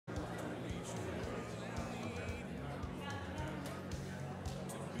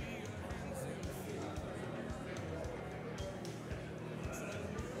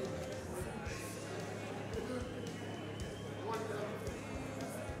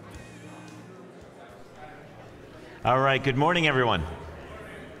All right, good morning, everyone.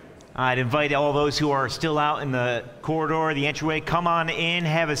 I'd invite all those who are still out in the corridor, the entryway, come on in,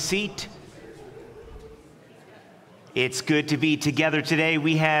 have a seat. It's good to be together today.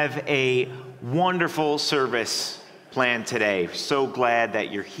 We have a wonderful service planned today. So glad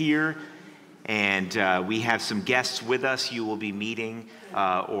that you're here. And we have some guests with us you will be meeting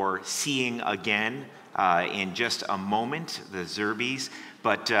or seeing again in just a moment, the Zerbies.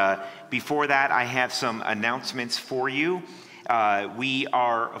 But before that, I have some announcements for you. We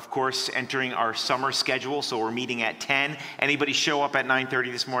are, of course, entering our summer schedule, so we're meeting at 10. Anybody show up at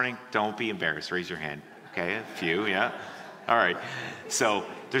 9:30 this morning? Don't be embarrassed. Raise your hand. Okay, a few, yeah. All right. So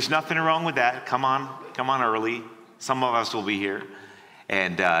there's nothing wrong with that. Come on early. Some of us will be here.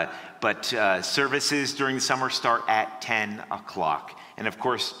 And but services during the summer start at 10 o'clock. And of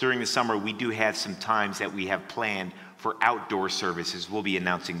course, during the summer, we do have some times that we have planned for outdoor services. We'll be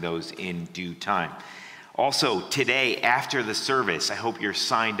announcing those in due time. Also, today, after the service, I hope you're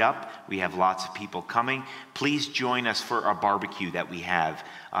signed up. We have lots of people coming. Please join us for a barbecue that we have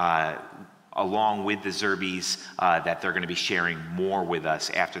along with the Zerbies that they're going to be sharing more with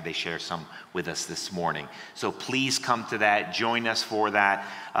us after they share some with us this morning. So please come to that. Join us for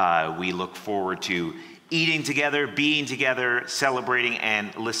that. We look forward to eating together, being together, celebrating,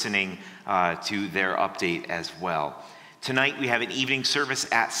 and listening to their update as well. Tonight we have an evening service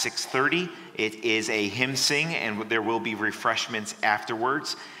at 6:30. It is a hymn sing, and there will be refreshments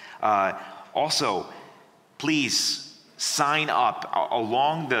afterwards. Also, please sign up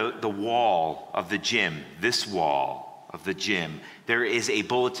along the wall of the gym, this wall of the gym. There is a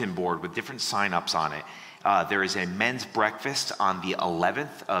bulletin board with different sign-ups on it. There is a men's breakfast on the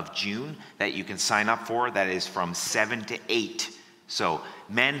 11th of June that you can sign up for. That is from 7 to 8. So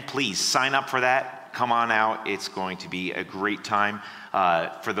men, please sign up for that. Come on out. It's going to be a great time.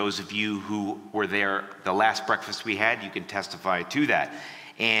 For those of you who were there the last breakfast we had, you can testify to that.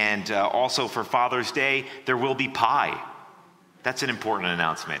 And also for Father's Day, there will be pie. That's an important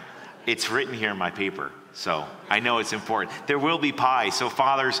announcement. It's written here in my paper, so I know it's important. There will be pie. So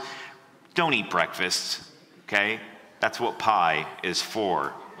fathers, don't eat breakfast, okay? That's what pie is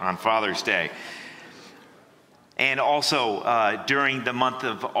for on Father's Day. And also during the month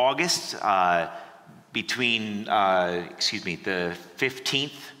of August, between the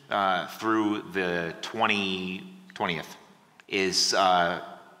 15th through the 20th is our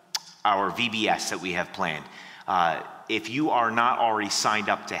VBS that we have planned. If you are not already signed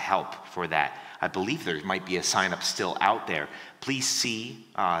up to help for that, I believe there might be a sign up still out there. Please see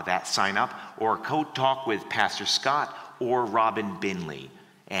that sign up or go talk with Pastor Scott or Robin Binley.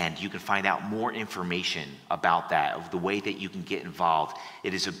 And you can find out more information about that, of the way that you can get involved.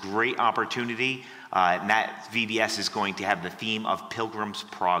 It is a great opportunity. And that VBS is going to have the theme of Pilgrim's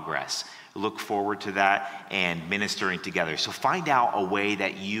Progress. Look forward to that and ministering together. So find out a way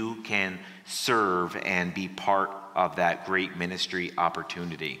that you can serve and be part of that great ministry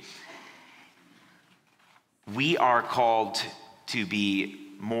opportunity. We are called to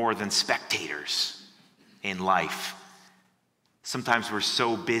be more than spectators in life. Sometimes we're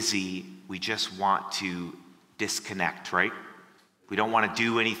so busy, we just want to disconnect, right? We don't want to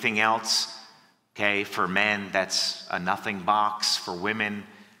do anything else. Okay, for men, that's a nothing box. For women,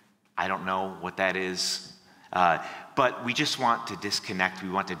 I don't know what that is. But we just want to disconnect. We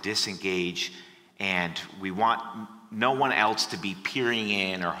want to disengage. And we want no one else to be peering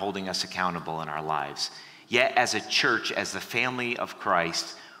in or holding us accountable in our lives. Yet, as a church, as the family of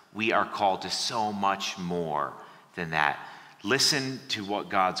Christ, we are called to so much more than that. Listen to what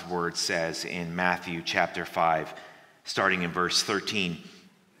God's word says in Matthew chapter 5, starting in verse 13.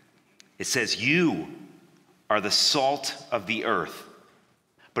 It says, "You are the salt of the earth.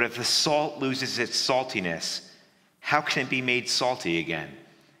 But if the salt loses its saltiness, how can it be made salty again?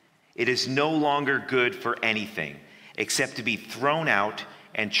 It is no longer good for anything except to be thrown out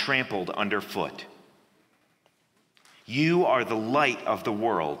and trampled underfoot. You are the light of the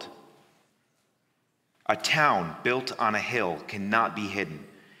world. A town built on a hill cannot be hidden.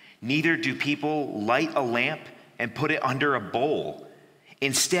 Neither do people light a lamp and put it under a bowl.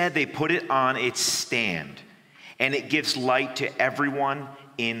 Instead, they put it on its stand, and it gives light to everyone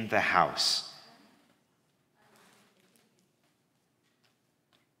in the house.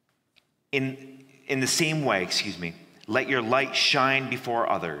 In the same way, let your light shine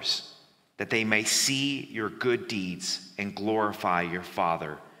before others, that they may see your good deeds and glorify your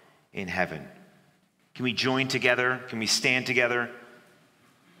Father in heaven." Can we join together? Can we stand together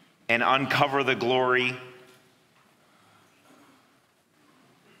and uncover the glory,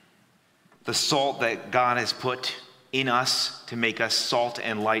 the salt that God has put in us to make us salt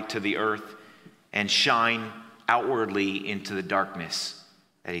and light to the earth, and shine outwardly into the darkness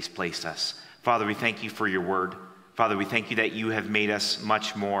that he's placed us. Father, we thank you for your word. Father, we thank you that you have made us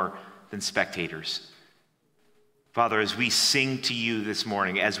much more than spectators. Father, as we sing to you this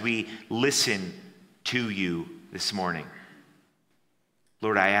morning, as we listen to you this morning,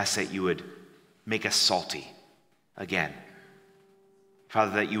 Lord, I ask that you would make us salty again.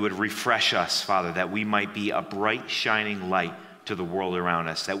 Father, that you would refresh us, Father, that we might be a bright, shining light to the world around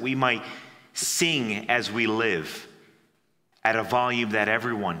us, that we might sing as we live at a volume that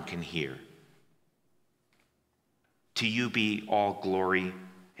everyone can hear. To you be all glory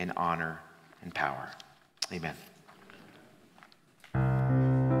and honor and power. Amen.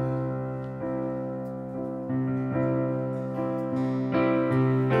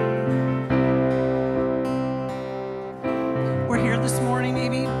 We're here this morning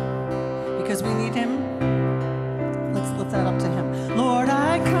maybe because we need him. Let's lift that up to him. Lord,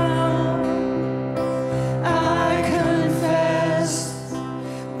 I come, I confess,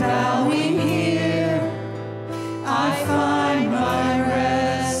 bowing here, I find my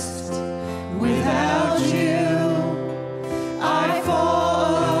rest. Without you, I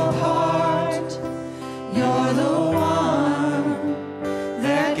fall apart. You're the one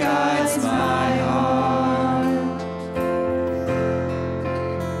that guides my heart.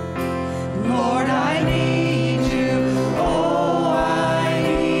 Lord, I need you. Oh, I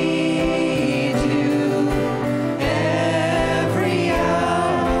need you. Every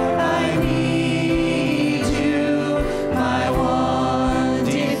hour I need you. My one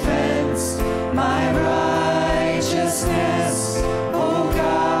defense, my righteousness. Oh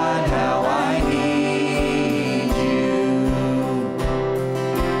God, how I need you.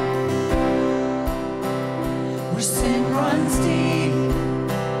 Where sin runs deep,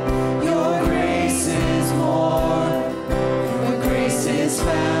 your grace is more. Where grace is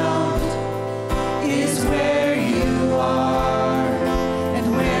found is where you are.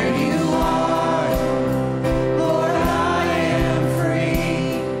 And where you are, Lord, I am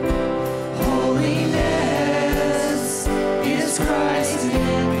free. Holiness is Christ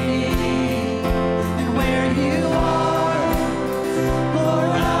in me. And where you are,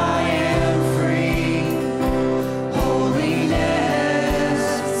 Lord, I am free. Holiness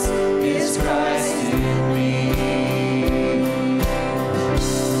is Christ in me.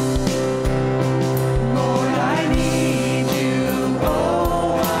 Lord, I need you.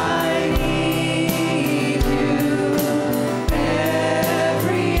 Oh, I need you.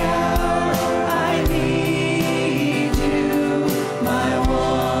 Every hour I need you. My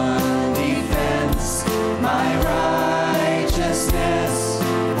one defense, my righteousness.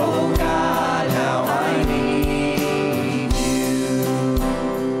 Oh God, how I need you.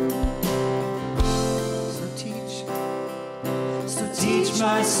 So teach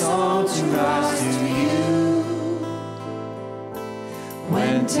my soul to rise to you.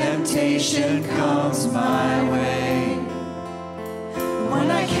 When temptation comes my way,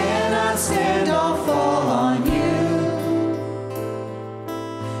 when I cannot stand, I'll fall on you.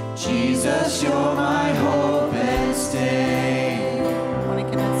 Jesus, you're my hope and stay. When I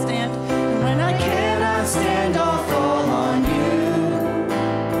cannot stand, when I cannot stand, I'll fall on you.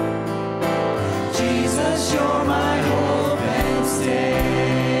 Jesus, you're my hope and stay.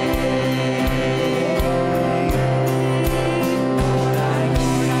 Lord, I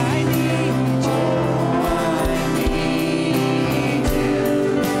need you. Oh, I need you.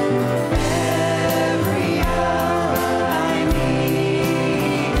 Every hour I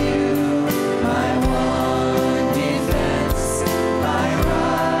need you. My one defense, my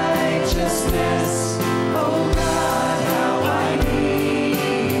righteousness. Oh God, how I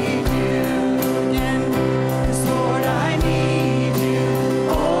need you. Again, 'cause Lord, I need you.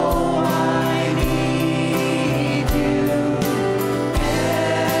 Oh, I need you.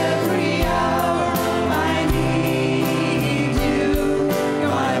 Every hour I need you. You're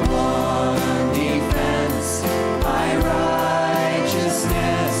my one defense, my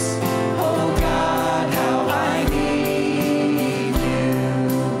righteousness. Oh God, how I need you.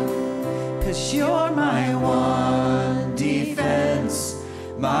 'Cause you're my one defense,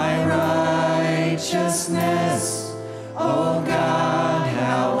 my righteousness. Oh God,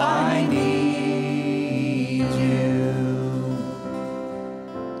 how I need you.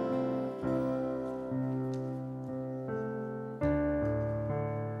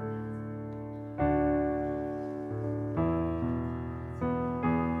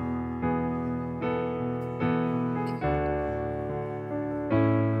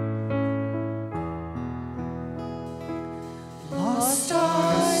 Lost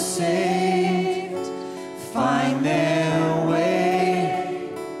are saved, find their way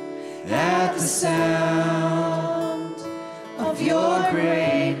at the sound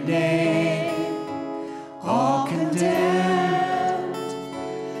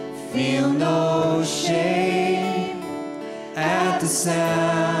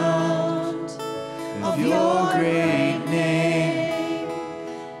sound of your great name.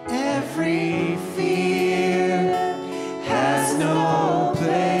 Every fear has no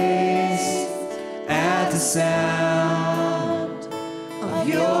place at the sound of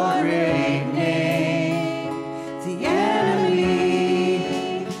your great name. The enemy,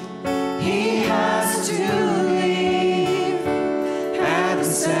 he has to leave at the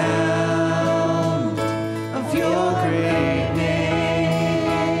sound of your great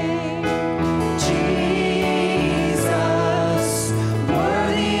name. Jesus,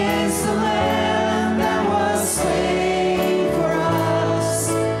 worthy is the Lamb that was slain for us.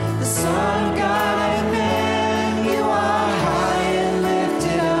 The Son of God and man, you are high and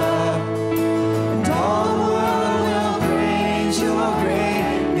lifted up, and all the world will praise your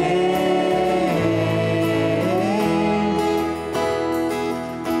great name.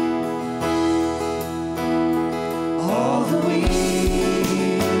 All the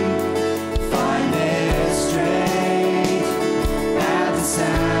weak find their strength at the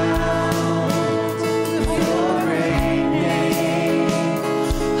sound of your great name.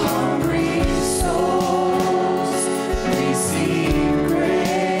 Hungry souls receive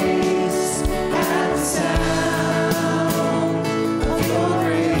grace at the sound of your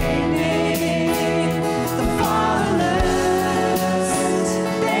great name. The fatherless,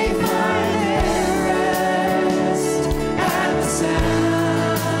 they find their rest at the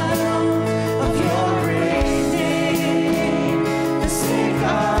sound of your great name. The sick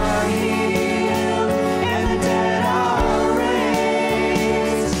are healed and the dead are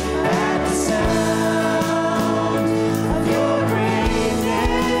raised at the sound of your great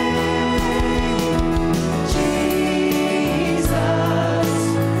name. Jesus,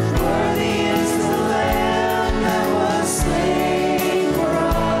 worthy is the Lamb that was slain for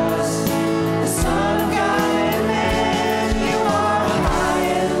us. The Son of God and man, you are high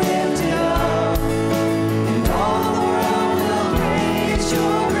and lifted up, and all the world will praise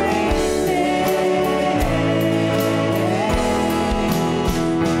your great name.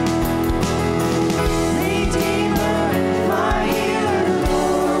 Redeemer, my healer,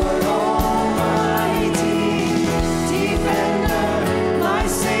 Lord Almighty, Defender, my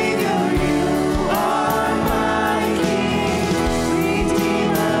Savior, you are my King.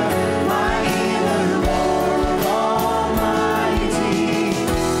 Redeemer, my healer, Lord Almighty,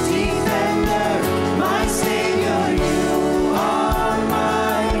 Defender, my Savior, you are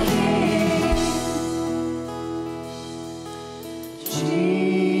my King.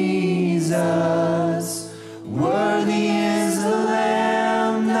 Jesus, worthy is the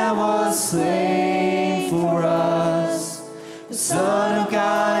Lamb that was slain for us. The Son of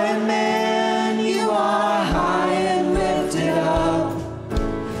God and man, you are high and lifted up,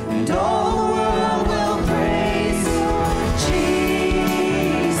 and all the world will praise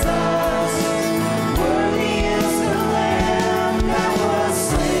Jesus. Worthy is the Lamb that was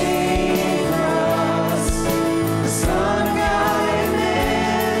slain for us. The Son of God and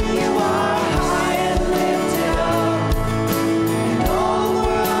man, you are high and lifted up, and all the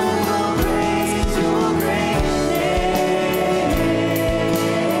world will praise your great name.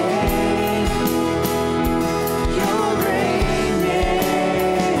 Your great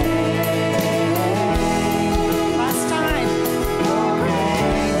name. Last time. Your great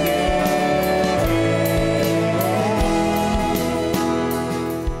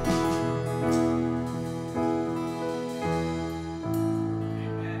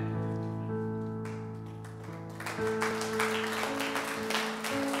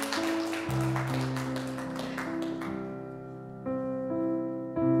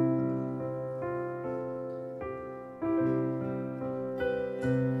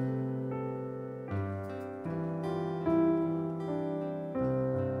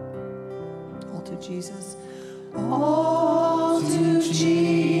all to Jesus. All to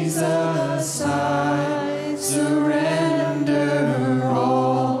Jesus I surrender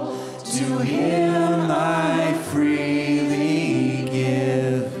all. To him I freely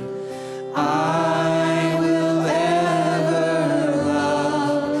give. I will ever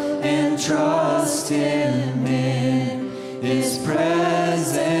love and trust him in his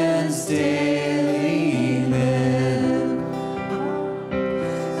presence daily live.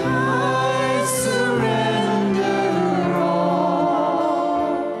 I surrender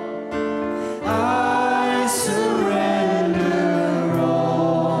all. I surrender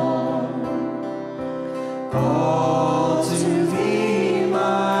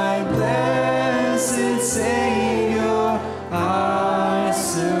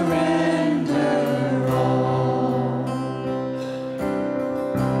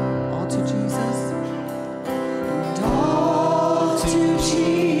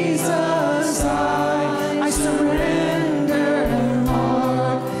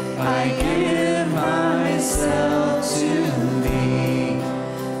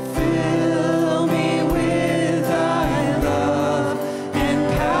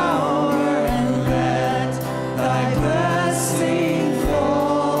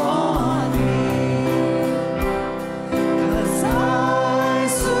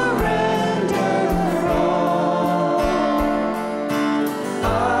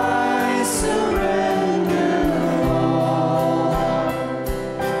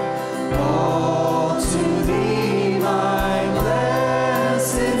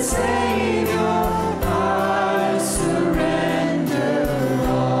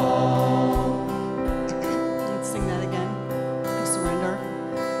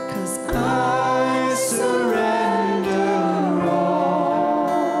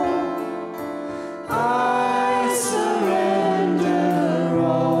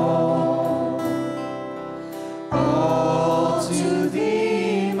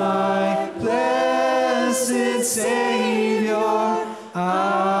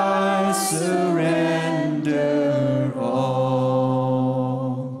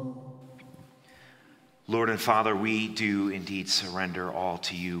Lord and Father, we do indeed surrender all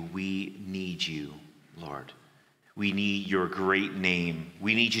to you. We need you, Lord. We need your great name.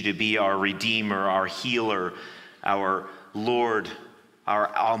 We need you to be our Redeemer, our healer, our Lord,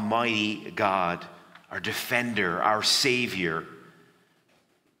 our Almighty God, our defender, our Savior.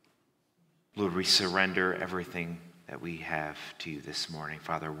 Lord, we surrender everything that we have to you this morning.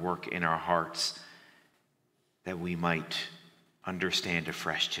 Father, work in our hearts that we might understand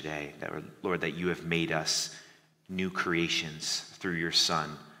afresh today, that, Lord, that you have made us new creations through your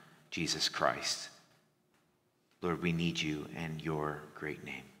Son, Jesus Christ. Lord, we need you and your great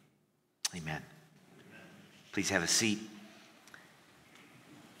name. Amen. Please have a seat.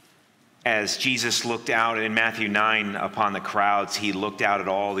 As Jesus looked out in Matthew 9 upon the crowds, he looked out at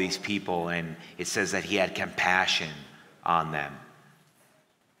all these people, and it says that he had compassion on them.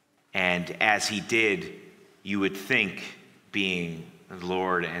 And as he did, you would think, being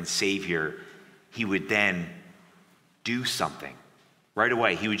Lord and Savior, he would then do something. Right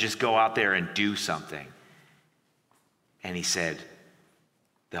away, he would just go out there and do something. And he said,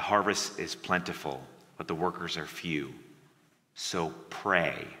 the harvest is plentiful, but the workers are few. So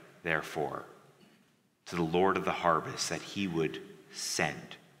pray, therefore, to the Lord of the harvest that he would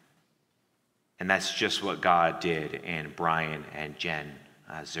send. And that's just what God did in Brian and Jen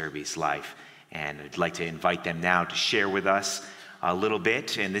Zerbe's life. And I'd like to invite them now to share with us a little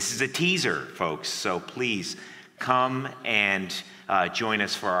bit. And this is a teaser, folks, so please come and join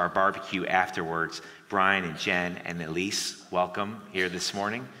us for our barbecue afterwards. Brian and Jen and Elise, welcome here this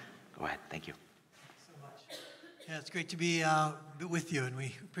morning. Go ahead. Thank you. So much. Yeah, it's great to be with you, and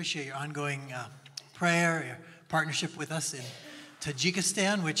we appreciate your ongoing prayer, your partnership with us in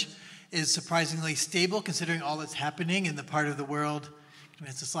Tajikistan, which is surprisingly stable considering all that's happening in the part of the world.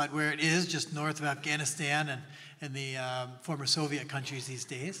 It's a slide where it is, just north of Afghanistan and the former Soviet countries these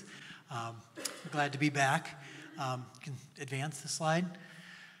days. We're glad to be back. You can advance the slide.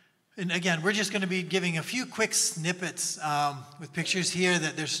 And again, we're just going to be giving a few quick snippets with pictures here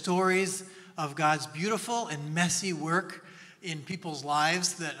that there's stories of God's beautiful and messy work in people's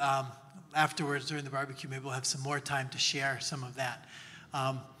lives that afterwards during the barbecue, maybe we'll have some more time to share some of that.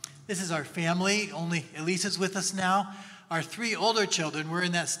 This is our family. Only Elise is with us now. Our 3 older children, we're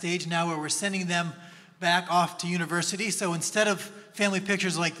in that stage now where we're sending them back off to university. So instead of family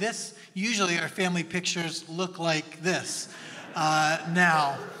pictures like this, usually our family pictures look like this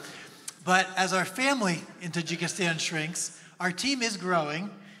now. But as our family in Tajikistan shrinks, our team is growing.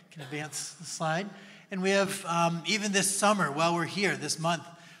 You can advance the slide. And we have, even this summer, while we're here, this month,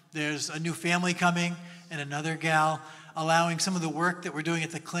 there's a new family coming and another gal, allowing some of the work that we're doing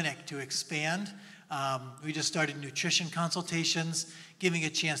at the clinic to expand. We just started nutrition consultations, giving a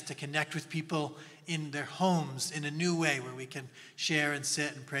chance to connect with people in their homes in a new way where we can share and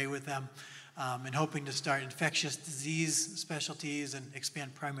sit and pray with them. And hoping to start infectious disease specialties and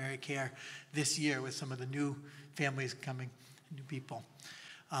expand primary care this year with some of the new families coming, new people.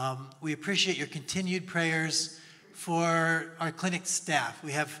 We appreciate your continued prayers for our clinic staff.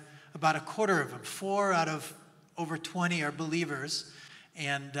 We have about a quarter of them. 4 out of over 20 are believers,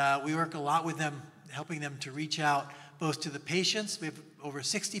 and we work a lot with them, helping them to reach out both to the patients. We have over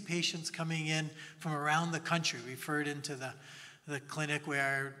 60 patients coming in from around the country, referred into the clinic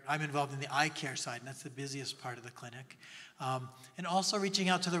where I'm involved in the eye care side, and that's the busiest part of the clinic. And also reaching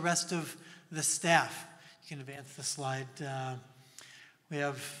out to the rest of the staff. You can advance the slide. We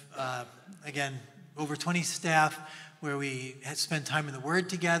have, again, over 20 staff where we spend time in the Word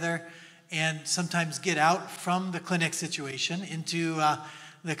together and sometimes get out from the clinic situation into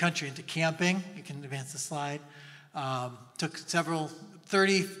the country, into camping. You can advance the slide. Took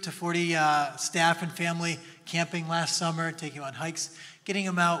 30 to 40 staff and family camping last summer, taking them on hikes, getting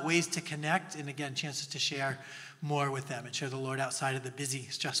them out, ways to connect, and again, chances to share more with them and share the Lord outside of the busy,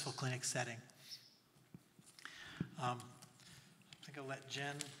 stressful clinic setting. I think I'll let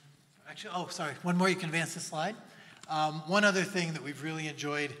Jen, actually, oh, sorry, one more, you can advance the slide. One other thing that we've really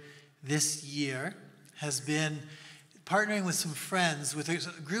enjoyed this year has been partnering with some friends with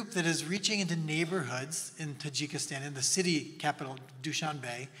a group that is reaching into neighborhoods in Tajikistan, in the city capital,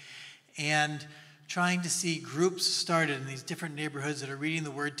 Dushanbe, and trying to see groups started in these different neighborhoods that are reading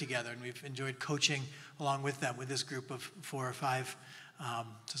the Word together. And we've enjoyed coaching along with them, with this group of 4 or 5,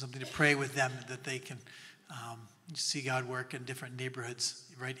 so something to pray with them that they can see God work in different neighborhoods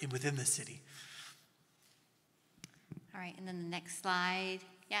within the city. All right, and then the next slide.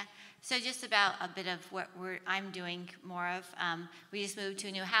 Yeah, so just about a bit of what I'm doing more of. We just moved to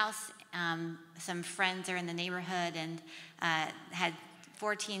a new house. Some friends are in the neighborhood and had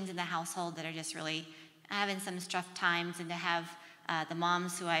 4 teens in the household that are just really having some tough times, and to have The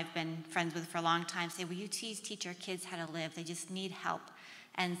moms who I've been friends with for a long time say, will you teach our kids how to live? They just need help.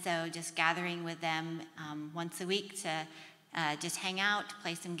 And so just gathering with them once a week to just hang out,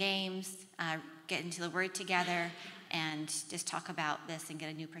 play some games, get into the Word together, and just talk about this and get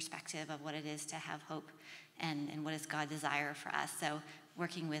a new perspective of what it is to have hope and what is God's desire for us. So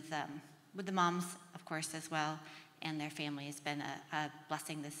working with the moms, of course, as well, and their family has been a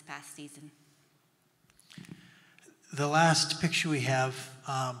blessing this past season. The last picture we have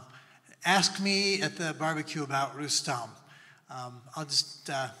asked me at the barbecue about Rustam. I'll just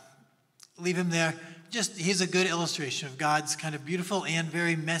leave him there. He's a good illustration of God's kind of beautiful and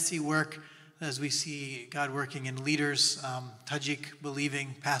very messy work as we see God working in leaders, Tajik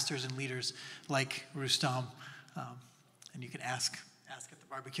believing pastors and leaders like Rustam. And you can ask at the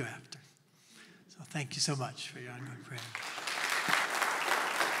barbecue after. So thank you so much for your ongoing prayer.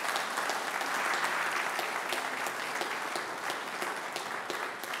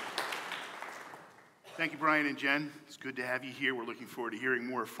 Thank you, Brian and Jen. It's good to have you here. We're looking forward to hearing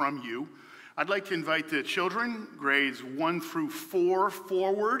more from you. I'd like to invite the children, grades 1 through 4,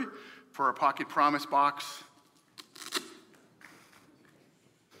 forward for our pocket promise box.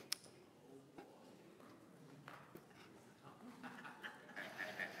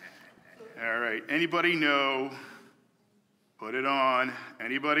 All right, anybody know? Put it on.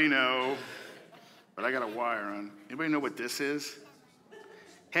 Anybody know? But I got a wire on. Anybody know what this is?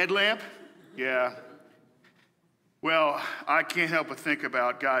 Headlamp? Yeah. Well, I can't help but think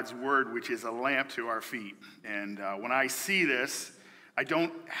about God's word, which is a lamp to our feet. And when I see this, I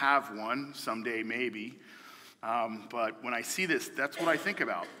don't have one, someday maybe, but when I see this, that's what I think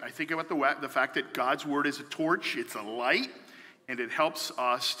about. I think about the fact that God's word is a torch, it's a light, and it helps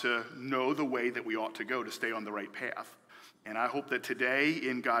us to know the way that we ought to go to stay on the right path. And I hope that today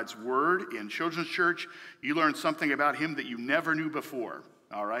in God's word, in Children's Church, you learn something about him that you never knew before.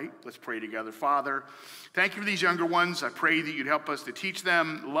 All right, let's pray together. Father, thank you for these younger ones. I pray that you'd help us to teach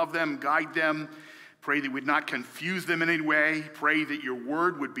them, love them, guide them. Pray that we'd not confuse them in any way. Pray that your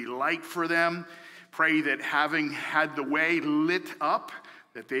word would be light for them. Pray that having had the way lit up,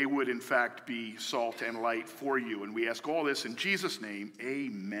 that they would in fact be salt and light for you. And we ask all this in Jesus' name,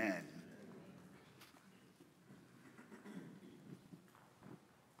 amen.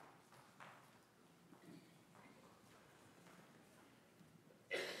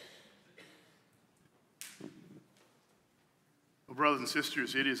 Well, brothers and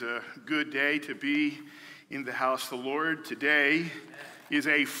sisters, it is a good day to be in the house of the Lord. Today is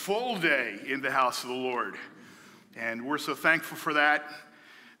a full day in the house of the Lord. And we're so thankful for that,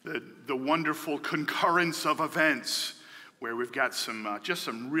 the wonderful concurrence of events where we've got just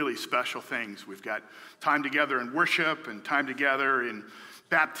some really special things. We've got time together in worship and time together in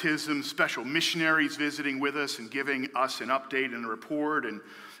baptism, special missionaries visiting with us and giving us an update and a report, and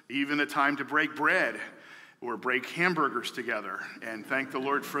even a time to break bread or break hamburgers together, and thank the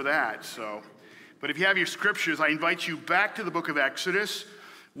Lord for that. But if you have your scriptures, I invite you back to the book of Exodus.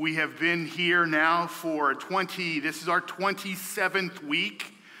 We have been here now for this is our 27th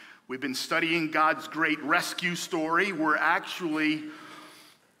week. We've been studying God's great rescue story. We're actually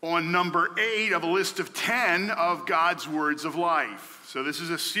on number 8 of a list of 10 of God's words of life. So this is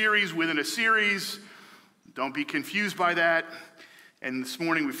a series within a series. Don't be confused by that. And this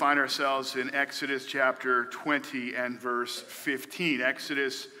morning we find ourselves in Exodus chapter 20 and verse 15.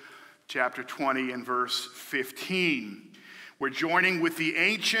 Exodus chapter 20 and verse 15. We're joining with the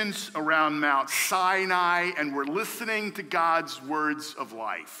ancients around Mount Sinai, and we're listening to God's words of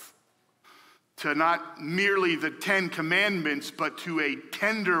life. To not merely the 10 commandments, but to a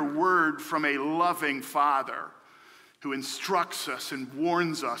tender word from a loving Father who instructs us and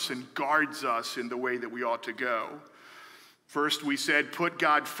warns us and guards us in the way that we ought to go. First, we said, put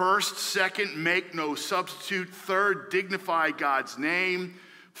God first. Second, make no substitute. Third, dignify God's name.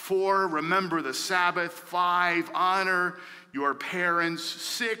 4, remember the Sabbath. 5, honor your parents.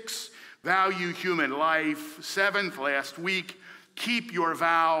 6, value human life. 7th, last week, keep your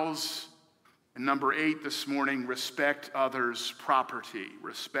vows. And number 8 this morning, respect others' property.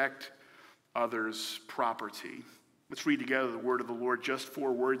 Respect others' property. Let's read together the word of the Lord, just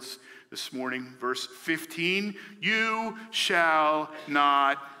 4 words this morning. Verse 15, you shall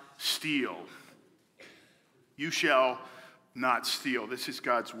not steal. You shall not steal. This is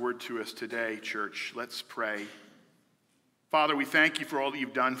God's word to us today, church. Let's pray. Father, we thank you for all that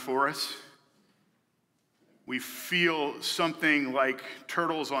you've done for us. We feel something like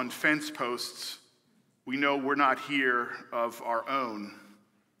turtles on fence posts. We know we're not here of our own.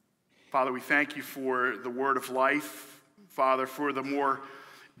 Father, we thank you for the word of life. Father, for the more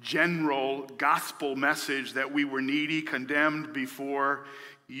general gospel message that we were needy, condemned before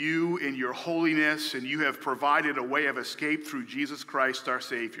you in your holiness, and you have provided a way of escape through Jesus Christ, our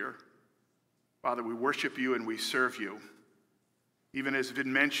Savior. Father, we worship you and we serve you. Even as has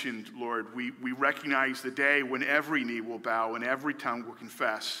been mentioned, Lord, we recognize the day when every knee will bow and every tongue will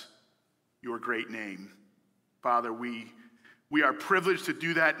confess your great name. Father, we are privileged to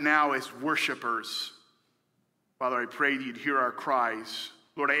do that now as worshipers. Father, I pray that you'd hear our cries.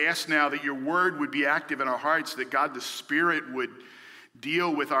 Lord, I ask now that your word would be active in our hearts, that God the Spirit would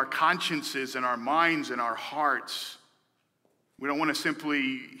deal with our consciences and our minds and our hearts. We don't want to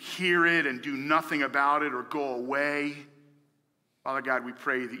simply hear it and do nothing about it or go away. Father God, we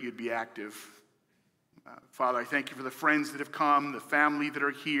pray that you'd be active. Father, I thank you for the friends that have come, the family that are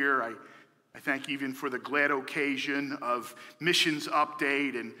here. I thank you even for the glad occasion of missions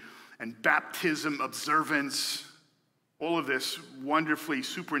update and baptism observance. All of this wonderfully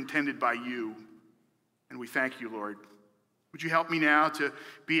superintended by you. And we thank you, Lord. Would you help me now to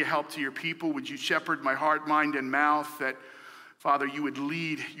be a help to your people? Would you shepherd my heart, mind, and mouth, that, Father, you would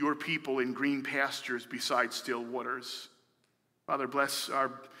lead your people in green pastures beside still waters? Father, bless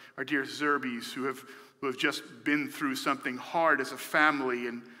our dear Zerbies who have just been through something hard as a family.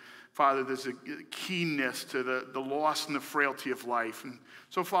 And Father, there's a keenness to the loss and the frailty of life. And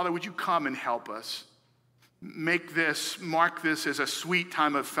so, Father, would you come and help us? Mark this as a sweet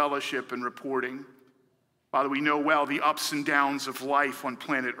time of fellowship and reporting. Father, we know well the ups and downs of life on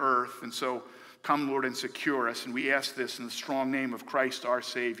planet Earth. And so come, Lord, and secure us. And we ask this in the strong name of Christ, our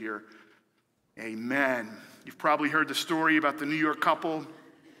Savior. Amen. You've probably heard the story about the New York couple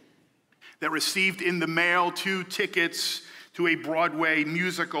that received in the mail 2 tickets to a Broadway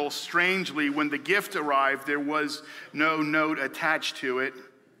musical. Strangely, when the gift arrived, there was no note attached to it.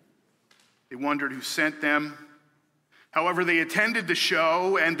 They wondered who sent them. However, they attended the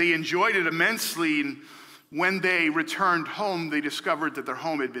show and they enjoyed it immensely. And when they returned home, they discovered that their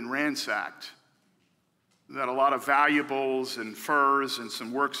home had been ransacked, that a lot of valuables and furs and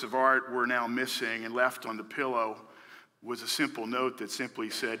some works of art were now missing, and left on the pillow was a simple note that simply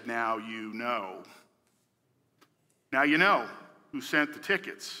said, "Now you know." Now you know who sent the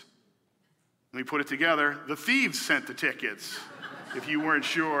tickets. Let me put it together. The thieves sent the tickets, if you weren't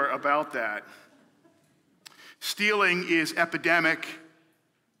sure about that. Stealing is epidemic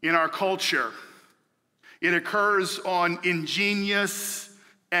in our culture. It occurs on ingenious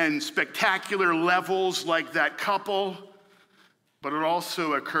and spectacular levels like that couple, but it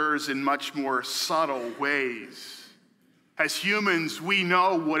also occurs in much more subtle ways. As humans, we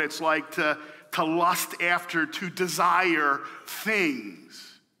know what it's like to lust after, to desire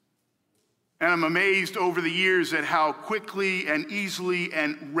things. And I'm amazed over the years at how quickly and easily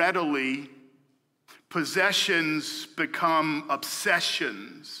and readily possessions become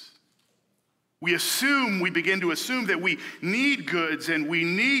obsessions. We begin to assume that we need goods and we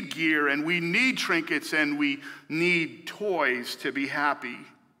need gear and we need trinkets and we need toys to be happy.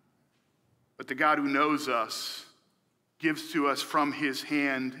 But the God who knows us gives to us from his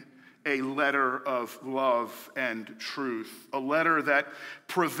hand a letter of love and truth, a letter that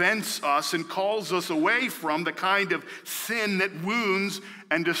prevents us and calls us away from the kind of sin that wounds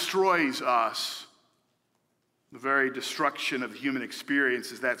and destroys us. The very destruction of the human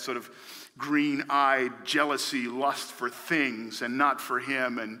experience is that sort of green-eyed jealousy, lust for things and not for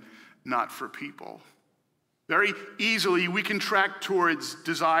him and not for people. Very easily we can track towards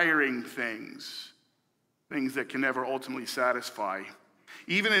desiring things that can never ultimately satisfy.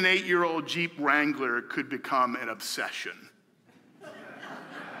 Even an 8-year-old Jeep Wrangler could become an obsession.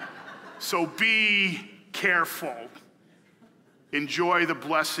 So be careful. Enjoy the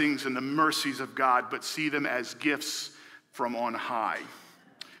blessings and the mercies of God, but see them as gifts from on high.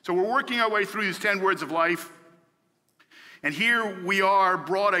 So we're working our way through these 10 words of life. And here we are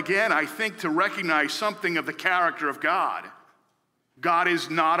brought again, I think, to recognize something of the character of God. God is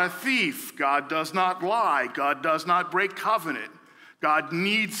not a thief. God does not lie. God does not break covenant. God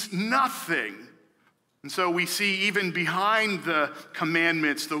needs nothing. And so we see even behind the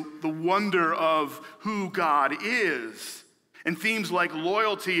commandments the wonder of who God is. And themes like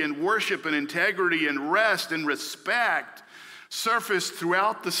loyalty and worship and integrity and rest and respect surface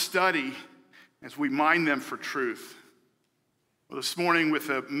throughout the study as we mine them for truth. Well, this morning, with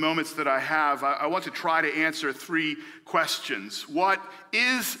the moments that I have, I want to try to answer 3 questions. What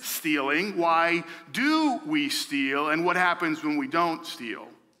is stealing? Why do we steal? And what happens when we don't steal?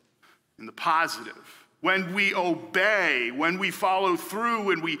 In the positive. When we obey, when we follow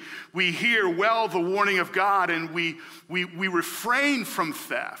through and we hear well the warning of God and we refrain from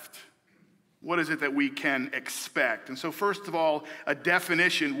theft. What is it that we can expect? And so first of all, a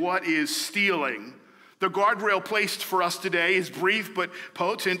definition. What is stealing? The guardrail placed for us today is brief but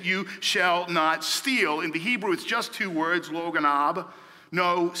potent. You shall not steal. In the Hebrew, it's just two words, lo ganab,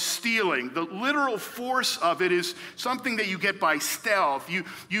 no stealing. The literal force of it is something that you get by stealth.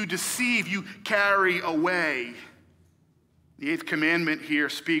 You deceive, you carry away. The eighth commandment here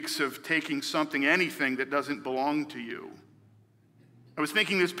speaks of taking something, anything that doesn't belong to you. I was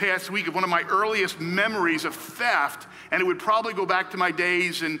thinking this past week of one of my earliest memories of theft, and it would probably go back to my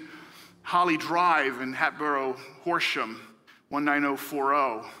days in Holly Drive in Hatboro, Horsham,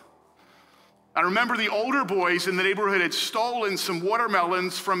 19040. I remember the older boys in the neighborhood had stolen some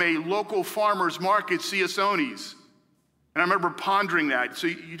watermelons from a local farmer's market, Ciasoni's. And I remember pondering that. So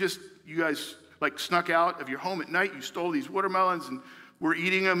you guys like snuck out of your home at night, you stole these watermelons and were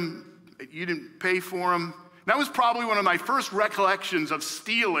eating them, you didn't pay for them. That was probably one of my first recollections of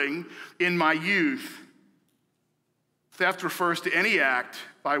stealing in my youth. Theft refers to any act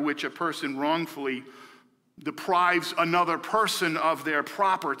by which a person wrongfully deprives another person of their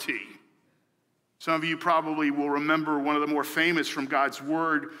property. Some of you probably will remember one of the more famous from God's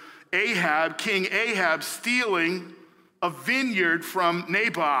word, Ahab, King Ahab, stealing a vineyard from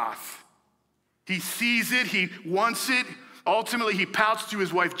Naboth. He sees it, he wants it. Ultimately, he pouts to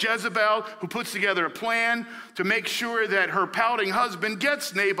his wife Jezebel, who puts together a plan to make sure that her pouting husband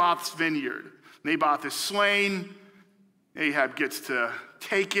gets Naboth's vineyard. Naboth is slain. Ahab gets to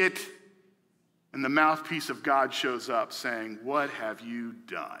take it. And the mouthpiece of God shows up saying, "What have you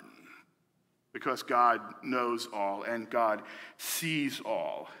done?" Because God knows all and God sees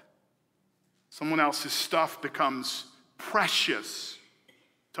all. Someone else's stuff becomes precious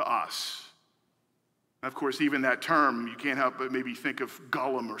to us. Of course, even that term, you can't help but maybe think of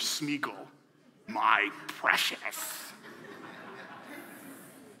Gollum or Smeagol. My precious.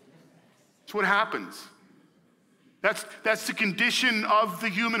 That's what happens. That's the condition of the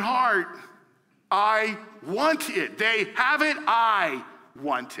human heart. I want it. They have it. I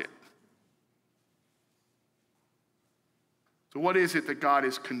want it. So what is it that God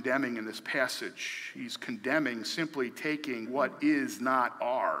is condemning in this passage? He's condemning simply taking what is not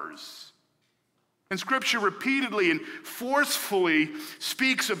ours. And Scripture repeatedly and forcefully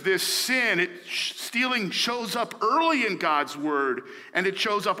speaks of this sin. Stealing shows up early in God's word, and it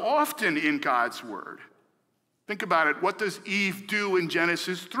shows up often in God's word. Think about it. What does Eve do in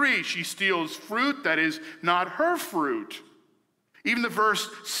Genesis 3? She steals fruit that is not her fruit. Even the verse,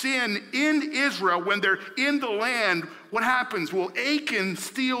 sin in Israel, when they're in the land, what happens? Well, Achan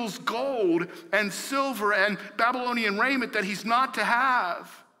steals gold and silver and Babylonian raiment that he's not to have.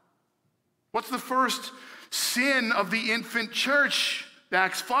 What's the first sin of the infant church?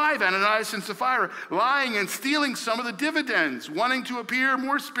 Acts 5, Ananias and Sapphira, lying and stealing some of the dividends, wanting to appear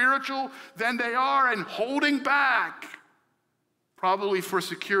more spiritual than they are and holding back, probably for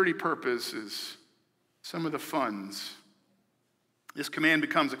security purposes, some of the funds. This command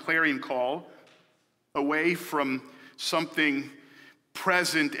becomes a clarion call away from something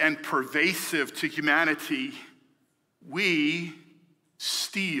present and pervasive to humanity. We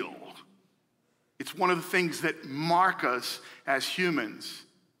steal. It's one of the things that mark us as humans.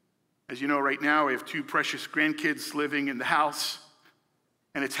 As you know, right now, we have two precious grandkids living in the house,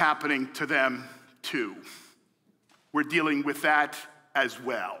 and it's happening to them too. We're dealing with that as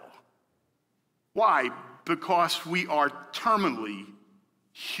well. Why? Because we are terminally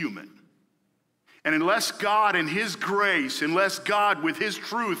human. And unless God in his grace, unless God with his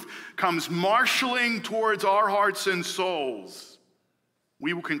truth comes marshaling towards our hearts and souls,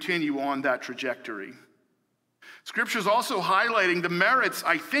 we will continue on that trajectory. Scripture is also highlighting the merits,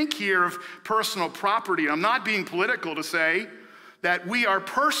 I think, here of personal property. I'm not being political to say that we are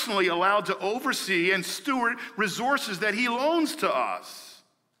personally allowed to oversee and steward resources that he loans to us.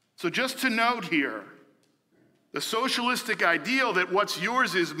 So just to note here, the socialistic ideal that what's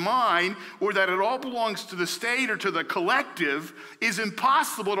yours is mine, or that it all belongs to the state or to the collective, is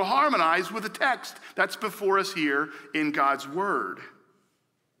impossible to harmonize with the text that's before us here in God's word.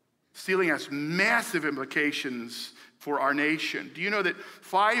 Stealing has massive implications for our nation. Do you know that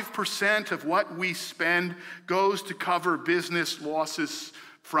 5% of what we spend goes to cover business losses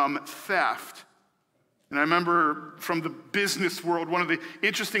from theft? And I remember from the business world, one of the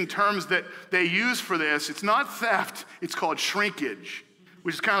interesting terms that they use for this, it's not theft, it's called shrinkage,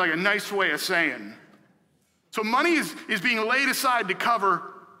 which is kind of like a nice way of saying. So money is being laid aside to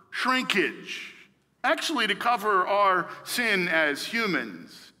cover shrinkage, actually to cover our sin as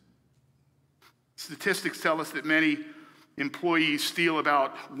humans. Statistics tell us that many employees steal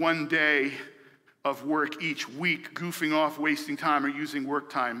about 1 day of work each week, goofing off, wasting time, or using work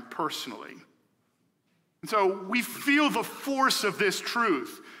time personally. And so we feel the force of this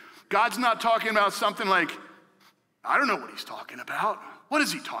truth. God's not talking about something like, I don't know what he's talking about. What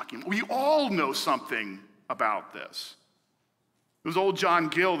is he talking about? We all know something about this. It was old John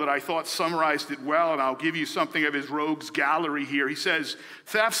Gill that I thought summarized it well, and I'll give you something of his rogues gallery here. He says,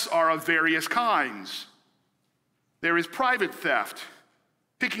 thefts are of various kinds. There is private theft,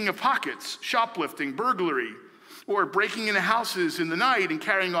 picking of pockets, shoplifting, burglary, or breaking into houses in the night and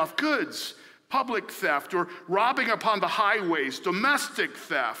carrying off goods, public theft, or robbing upon the highways, domestic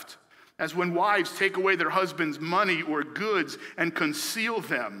theft, as when wives take away their husband's money or goods and conceal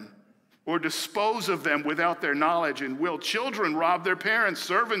them, or dispose of them without their knowledge and will. Children rob their parents,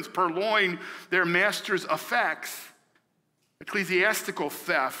 servants purloin their master's effects. Ecclesiastical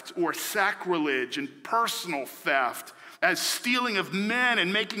theft or sacrilege and personal theft as stealing of men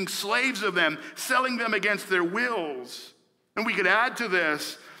and making slaves of them, selling them against their wills. And we could add to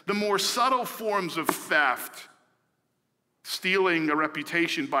this the more subtle forms of theft, stealing a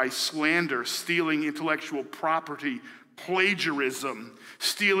reputation by slander, stealing intellectual property, plagiarism,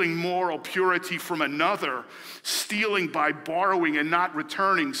 stealing moral purity from another, stealing by borrowing and not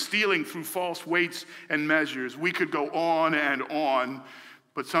returning, stealing through false weights and measures. We could go on,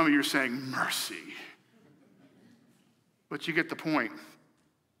 but some of you are saying, mercy. But you get the point.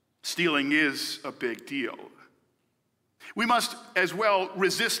 Stealing is a big deal. We must as well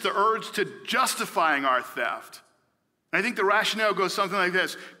resist the urge to justifying our theft. I think the rationale goes something like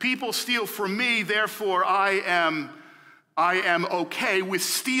this. People steal from me, therefore I am okay with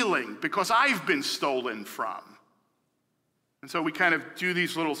stealing because I've been stolen from. And so we kind of do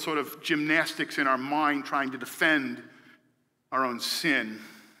these little sort of gymnastics in our mind trying to defend our own sin,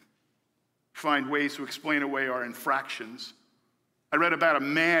 find ways to explain away our infractions. I read about a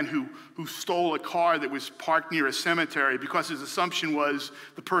man who stole a car that was parked near a cemetery because his assumption was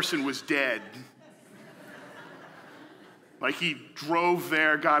the person was dead. Like he drove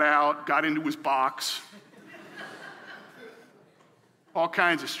there, got out, got into his box. All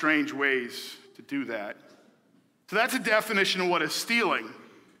kinds of strange ways to do that. So that's a definition of what is stealing.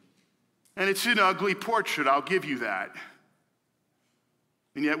 And it's an ugly portrait, I'll give you that.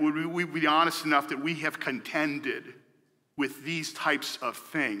 And yet would we be honest enough that we have contended with these types of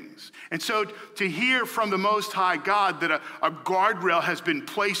things? And so to hear from the Most High God that a guardrail has been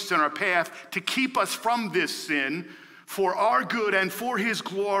placed in our path to keep us from this sin for our good and for his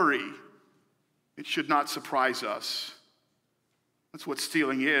glory, it should not surprise us. That's what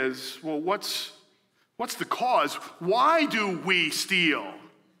stealing is. Well, what's the cause? Why do we steal?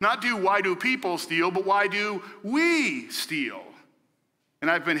 Not why do people steal, but why do we steal? And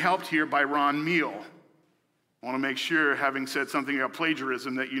I've been helped here by Ron Meal. I want to make sure, having said something about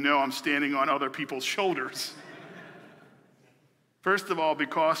plagiarism, that you know I'm standing on other people's shoulders. First of all,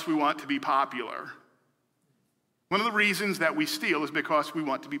 because we want to be popular. One of the reasons that we steal is because we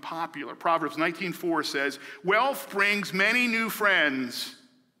want to be popular. Proverbs 19:4 says, wealth brings many new friends,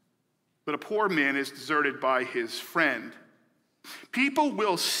 but a poor man is deserted by his friend. People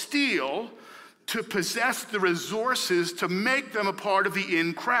will steal to possess the resources to make them a part of the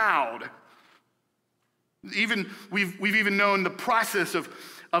in crowd. We've even known the process of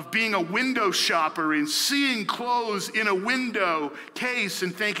being a window shopper and seeing clothes in a window case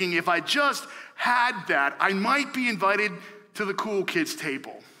and thinking, if I just had that, I might be invited to the cool kids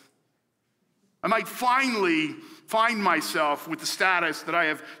table. I might finally find myself with the status that I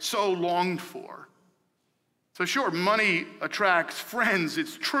have so longed for. So sure, money attracts friends,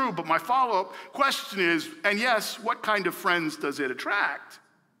 it's true, but my follow-up question is, and yes, what kind of friends does it attract?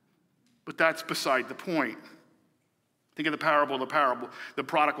 But that's beside the point. Think of the parable, the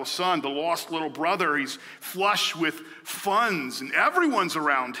prodigal son, the lost little brother. He's flush with funds, and everyone's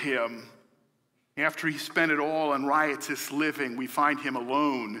around him. After he spent it all on riotous living, we find him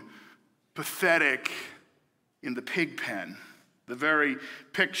alone, pathetic in the pig pen, the very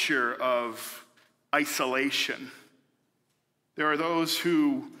picture of isolation. There are those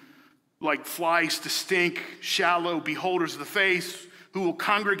who, like flies to stink, shallow beholders of the face, who will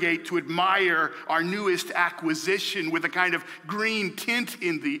congregate to admire our newest acquisition with a kind of green tint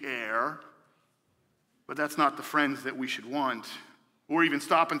in the air. But that's not the friends that we should want. Or even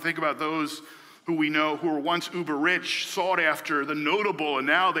stop and think about those who we know who were once uber rich, sought after, the notable, and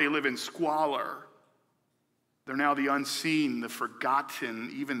now they live in squalor. They're now the unseen, the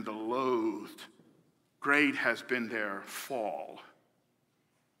forgotten, even the loathed. Great has been their fall.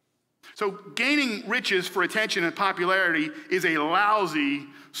 So gaining riches for attention and popularity is a lousy,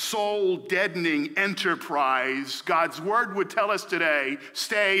 soul-deadening enterprise. God's word would tell us today,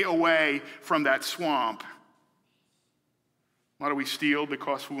 stay away from that swamp. Why do we steal?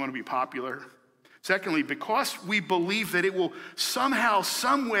 Because we want to be popular. Secondly, because we believe that it will somehow,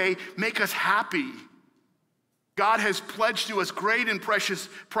 some way make us happy. God has pledged to us great and precious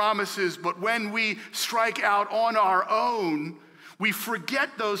promises, but when we strike out on our own, we forget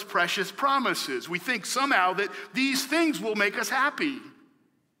those precious promises. We think somehow that these things will make us happy.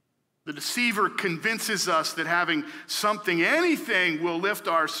 The deceiver convinces us that having something, anything, will lift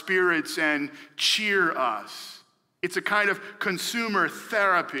our spirits and cheer us. It's a kind of consumer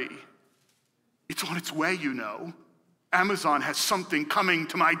therapy. It's on its way, you know. Amazon has something coming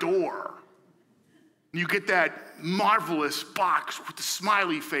to my door. You get that marvelous box with the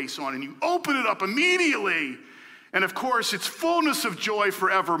smiley face on, and you open it up immediately. And of course, it's fullness of joy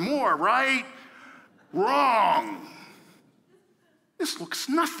forevermore, right? Wrong. This looks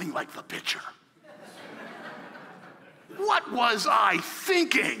nothing like the picture. What was I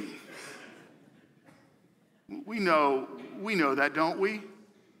thinking? We know that, don't we?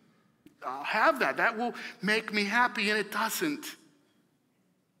 I'll have that. That will make me happy, and it doesn't.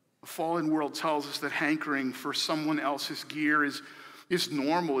 The fallen world tells us that hankering for someone else's gear is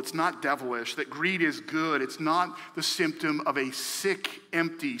normal. It's not devilish. That greed is good. It's not the symptom of a sick,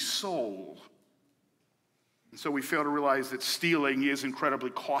 empty soul. And so we fail to realize that stealing is incredibly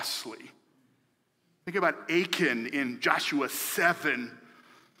costly. Think about Achan in Joshua 7,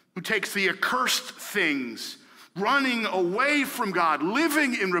 who takes the accursed things, running away from God,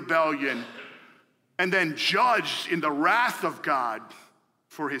 living in rebellion, and then judged in the wrath of God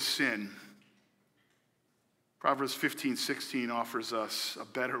for his sin. Proverbs 15:16 offers us a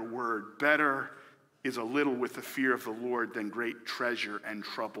better word. Better is a little with the fear of the Lord than great treasure and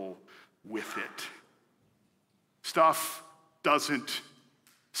trouble with it. Stuff doesn't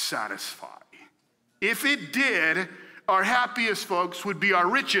satisfy. If it did, our happiest folks would be our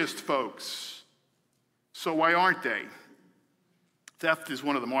richest folks. So why aren't they? Theft is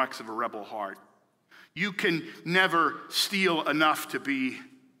one of the marks of a rebel heart. You can never steal enough to be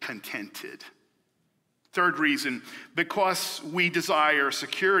contented. Third reason, because we desire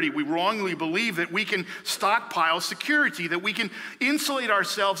security, we wrongly believe that we can stockpile security, that we can insulate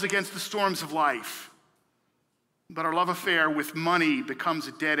ourselves against the storms of life. But our love affair with money becomes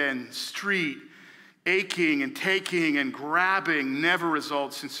a dead-end street. Aching and taking and grabbing never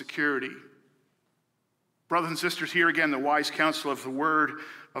results in security. Brothers and sisters, here again, the wise counsel of the word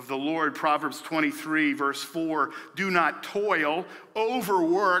of the Lord, Proverbs 23, verse 4, do not toil,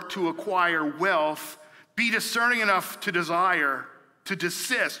 overwork to acquire wealth. Be discerning enough to desire, to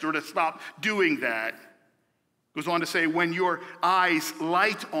desist, or to stop doing that. Goes on to say, when your eyes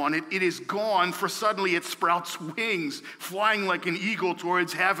light on it, it is gone, for suddenly it sprouts wings, flying like an eagle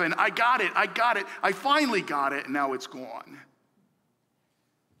towards heaven. I got it, I finally got it, and now it's gone.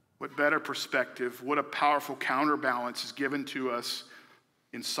 What better perspective, what a powerful counterbalance is given to us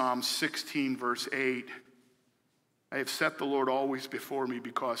in Psalm 16, verse 8. I have set the Lord always before me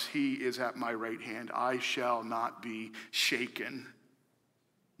because he is at my right hand. I shall not be shaken.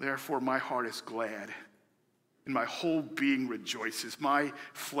 Therefore, my heart is glad, and my whole being rejoices. My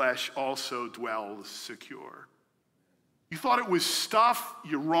flesh also dwells secure. You thought it was stuff?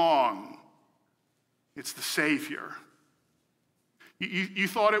 You're wrong. It's the Savior. You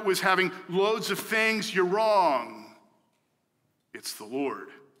thought it was having loads of things? You're wrong. It's the Lord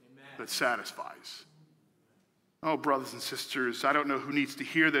that satisfies. Oh, brothers and sisters, I don't know who needs to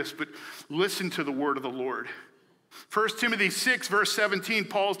hear this, but listen to the word of the Lord. 1 Timothy 6, verse 17,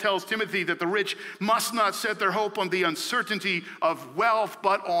 Paul tells Timothy that the rich must not set their hope on the uncertainty of wealth,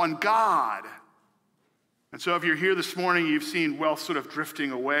 but on God. And so if you're here this morning, you've seen wealth sort of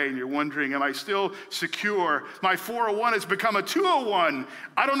drifting away, and you're wondering, am I still secure? My 401 has become a 201.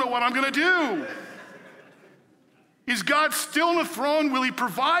 I don't know what I'm going to do. Is God still on the throne? Will he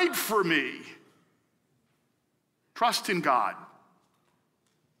provide for me? Trust in God,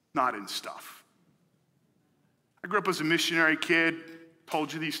 not in stuff. I grew up as a missionary kid,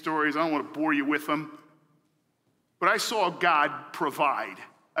 told you these stories. I don't want to bore you with them. But I saw God provide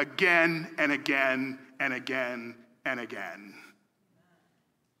again and again and again and again.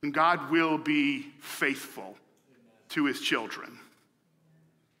 And God will be faithful to his children.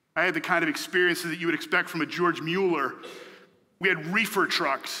 I had the kind of experiences that you would expect from a George Mueller. We had reefer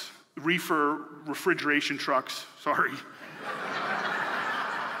refrigeration trucks,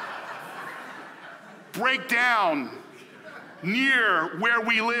 break down near where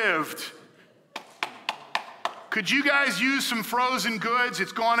we lived. Could you guys use some frozen goods?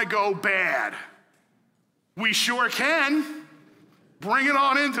 It's gonna go bad. We sure can. Bring it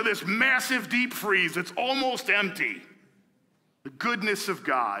on into this massive deep freeze that's almost empty. The goodness of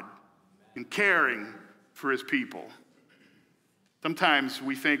God in caring for his people. Sometimes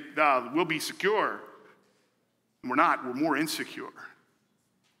we think, we'll be secure. And we're not, we're more insecure.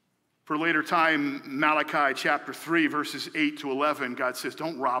 For a later time, Malachi chapter 3, verses 8 to 11, God says,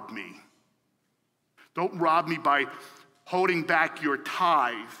 don't rob me. Don't rob me by holding back your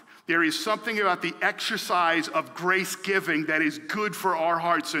tithe. There is something about the exercise of grace giving that is good for our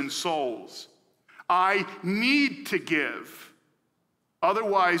hearts and souls. I need to give.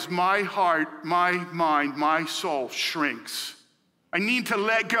 Otherwise, my heart, my mind, my soul shrinks. I need to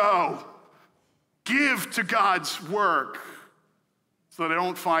let go. Give to God's work so that I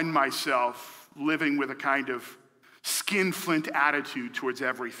don't find myself living with a kind of skinflint attitude towards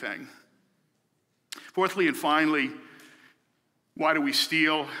everything. Fourthly and finally, why do we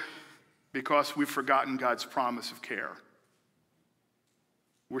steal? Because we've forgotten God's promise of care.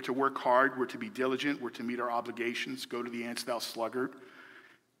 We're to work hard, we're to be diligent, we're to meet our obligations, go to the ants, thou sluggard.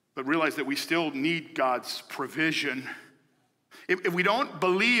 But realize that we still need God's provision. If we don't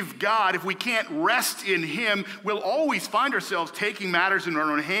believe God, if we can't rest in him, we'll always find ourselves taking matters in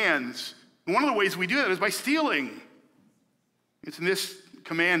our own hands. And one of the ways we do that is by stealing. It's in this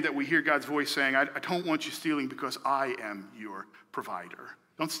command that we hear God's voice saying, I don't want you stealing because I am your provider.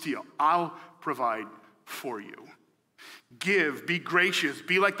 Don't steal. I'll provide for you. Give, be gracious,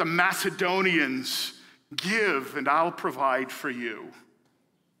 be like the Macedonians. Give, and I'll provide for you.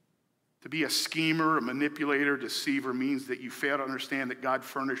 To be a schemer, a manipulator, deceiver means that you fail to understand that God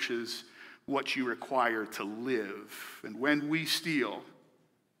furnishes what you require to live. And when we steal,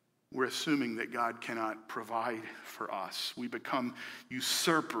 we're assuming that God cannot provide for us. We become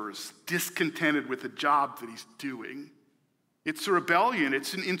usurpers, discontented with the job that he's doing. It's a rebellion.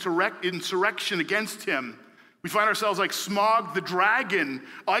 It's an insurrection against him. We find ourselves like Smog the dragon,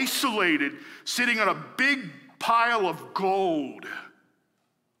 isolated, sitting on a big pile of gold.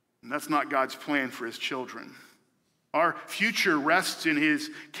 And that's not God's plan for his children. Our future rests in his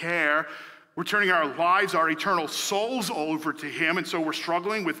care. We're turning our lives, our eternal souls over to him, and so we're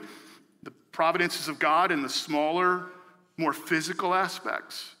struggling with the providences of God and the smaller, more physical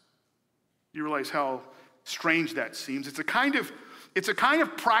aspects. You realize how strange that seems. It's a kind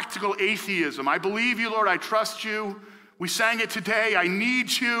of practical atheism. I believe you, Lord, I trust you. We sang it today, I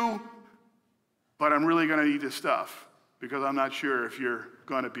need you, but I'm really going to need this stuff because I'm not sure if you're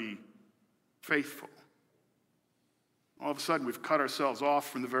going to be faithful. All of a sudden, we've cut ourselves off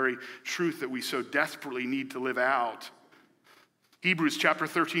from the very truth that we so desperately need to live out. Hebrews chapter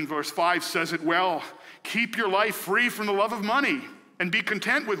 13, verse 5 says it well. Keep your life free from the love of money and be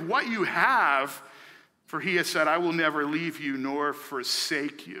content with what you have, for he has said, I will never leave you nor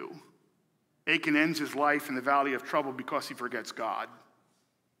forsake you. Achan ends his life in the valley of trouble because he forgets God.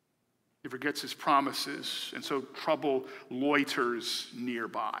 He forgets his promises, and so trouble loiters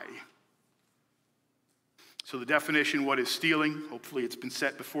nearby. So the definition, what is stealing? Hopefully it's been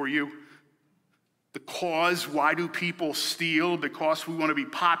set before you. The cause, why do people steal? Because we want to be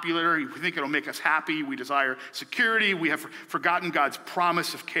popular. We think it'll make us happy. We desire security. We have forgotten God's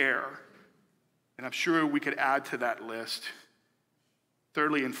promise of care. And I'm sure we could add to that list.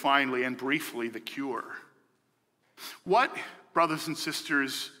 Thirdly and finally and briefly, the cure. What, brothers and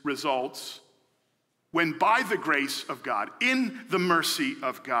sisters, results when by the grace of God, in the mercy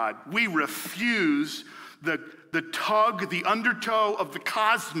of God, we refuse the tug, the undertow of the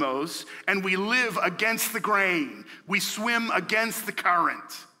cosmos, and we live against the grain. We swim against the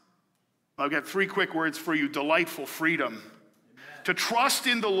current. I've got 3 quick words for you. Delightful freedom. Amen. To trust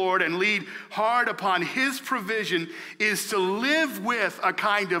in the Lord and lead hard upon his provision is to live with a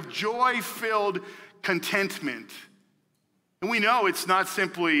kind of joy-filled contentment. And we know it's not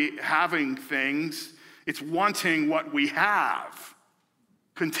simply having things, it's wanting what we have.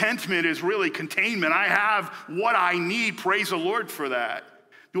 Contentment is really containment. I have what I need. Praise the Lord for that.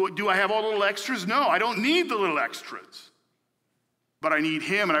 Do I have all the little extras? No, I don't need the little extras. But I need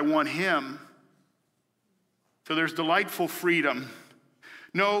him and I want him. So there's delightful freedom.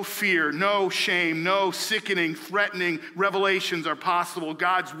 No fear, no shame, no sickening, threatening revelations are possible.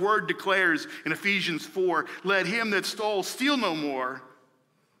 God's word declares in Ephesians 4, let him that stole steal no more,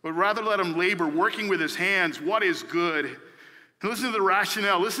 but rather let him labor, working with his hands what is good. And listen to the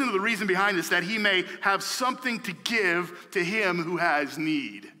rationale, listen to the reason behind this, that he may have something to give to him who has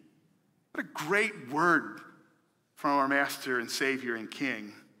need. What a great word from our Master and Savior and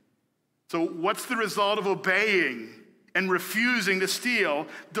King. So what's the result of obeying and refusing to steal?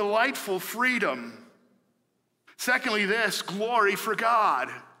 Delightful freedom. Secondly, this, glory for God.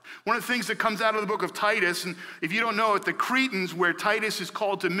 One of the things that comes out of the book of Titus, and if you don't know it, the Cretans, where Titus is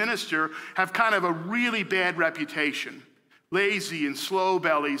called to minister, have kind of a really bad reputation. Lazy and slow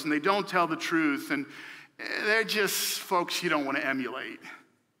bellies, and they don't tell the truth. And they're just folks you don't want to emulate.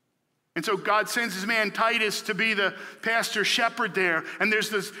 And so God sends his man Titus to be the pastor shepherd there. And there's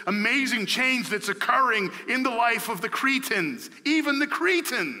this amazing change that's occurring in the life of the Cretans. Even the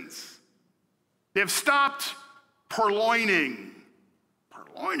Cretans. They've stopped purloining.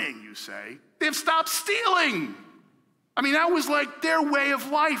 Purloining, you say? They've stopped stealing. I mean, that was like their way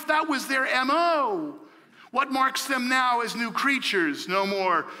of life. That was their MO. What marks them now as new creatures? No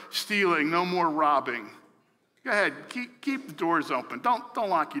more stealing, no more robbing. Go ahead, keep the doors open. Don't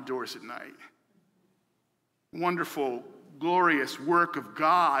lock your doors at night. Wonderful, glorious work of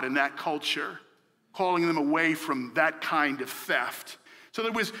God in that culture, calling them away from that kind of theft. So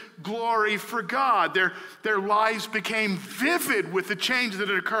there was glory for God. Their lives became vivid with the change that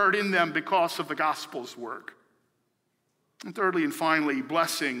had occurred in them because of the gospel's work. And thirdly and finally,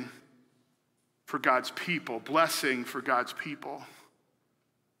 blessing for God's people. Blessing for God's people.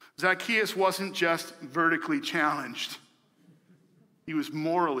 Zacchaeus wasn't just vertically challenged. He was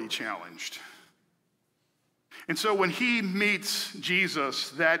morally challenged. And so when he meets Jesus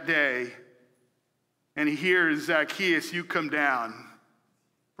that day and he hears, Zacchaeus, you come down,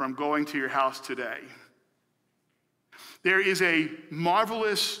 for I'm going to your house today. There is a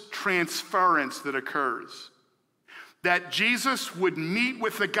marvelous transference that occurs. That Jesus would meet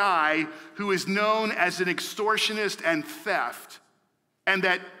with a guy who is known as an extortionist and theft. And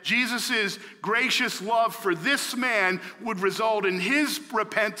that Jesus' gracious love for this man would result in his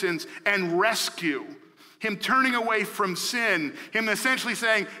repentance and rescue. Him turning away from sin. Him essentially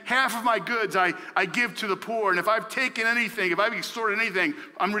saying, half of my goods I give to the poor. And if I've taken anything, if I've extorted anything,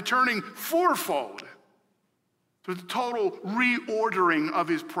 I'm returning fourfold. So the total reordering of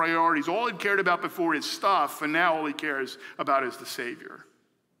his priorities. All he cared about before is stuff, and now all he cares about is the Savior.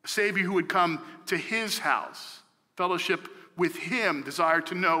 A Savior who would come to his house, fellowship with him, desire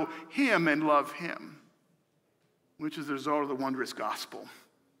to know him and love him, which is the result of the wondrous gospel.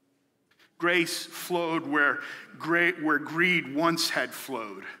 Grace flowed where greed once had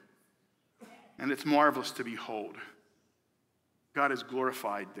flowed, and it's marvelous to behold. God is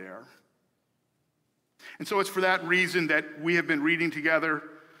glorified there. And so it's for that reason that we have been reading together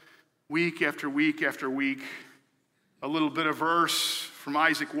week after week after week, a little bit of verse from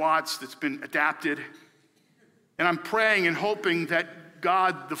Isaac Watts that's been adapted. And I'm praying and hoping that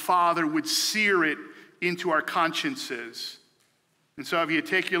God the Father would sear it into our consciences. And so if you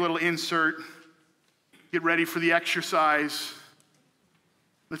take your little insert, get ready for the exercise.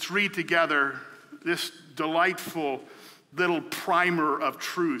 Let's read together this delightful little primer of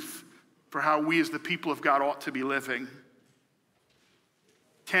truth for how we as the people of God ought to be living.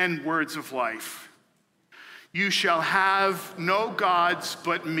 10 words of life. You shall have no gods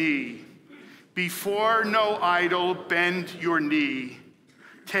but me. Before no idol bend your knee.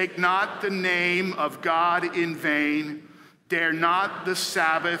 Take not the name of God in vain. Dare not the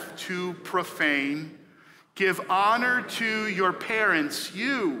Sabbath to profane. Give honor to your parents,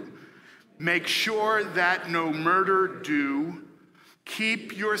 you. Make sure that no murder do.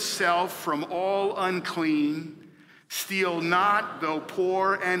 Keep yourself from all unclean. Steal not, though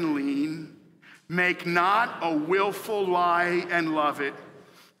poor and lean. Make not a willful lie and love it.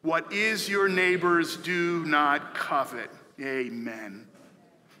 What is your neighbor's, do not covet. Amen.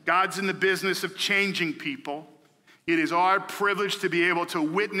 God's in the business of changing people. It is our privilege to be able to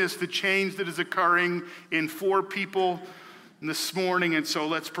witness the change that is occurring in 4 people this morning. And so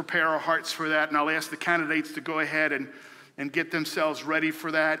let's prepare our hearts for that. And I'll ask the candidates to go ahead and get themselves ready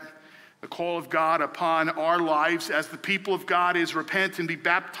for that. The call of God upon our lives as the people of God is repent and be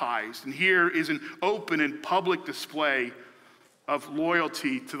baptized. And here is an open and public display of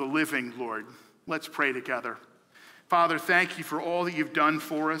loyalty to the living Lord. Let's pray together. Father, thank you for all that you've done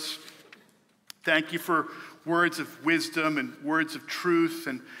for us. Thank you for words of wisdom and words of truth.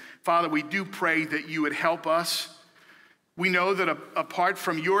 And Father, we do pray that you would help us. We know that apart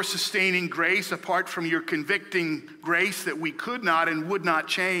from your sustaining grace, apart from your convicting grace, that we could not and would not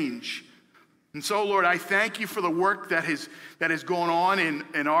change. And so, Lord, I thank you for the work that has gone on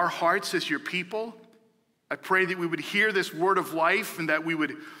in our hearts as your people. I pray that we would hear this word of life and that we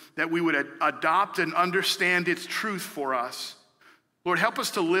would adopt and understand its truth for us. Lord, help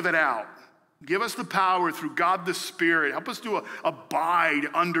us to live it out. Give us the power through God the Spirit. Help us to abide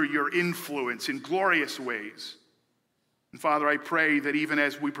under your influence in glorious ways. And Father, I pray that even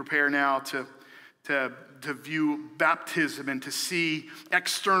as we prepare now to view baptism and to see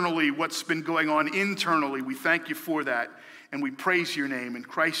externally what's been going on internally, we thank you for that. And we praise your name. In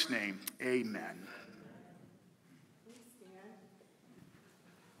Christ's name, amen.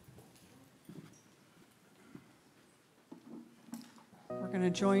 We're going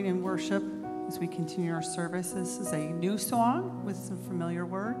to join in worship as we continue our service. This is a new song with some familiar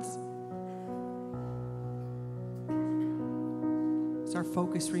words. As our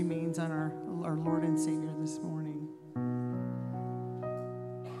focus remains on our Lord and Savior this morning.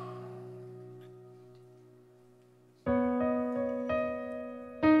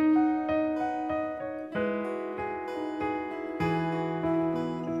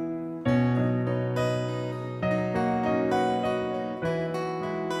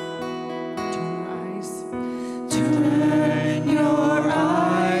 Turn your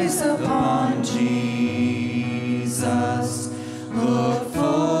eyes upon Jesus. Look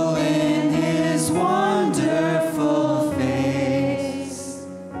full in his wonderful face,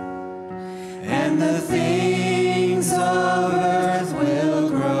 and the things of earth will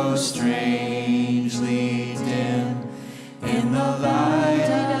grow strangely dim in the light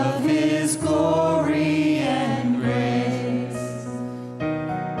of his glory and grace.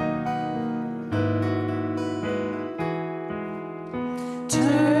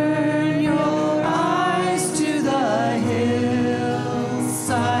 Turn your eyes to the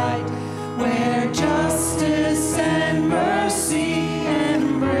hillside where justice and mercy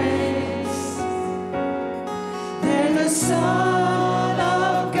embrace. There the Son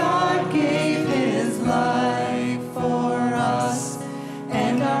of God gave his life for us,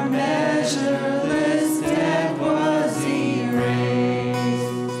 and our measureless debt was erased.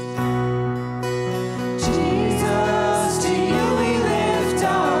 Jesus, to you we lift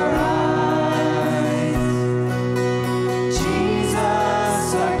our eyes.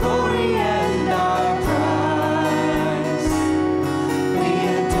 Jesus, our glory and our prize. We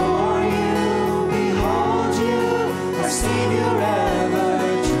adore you, behold you, our Savior ever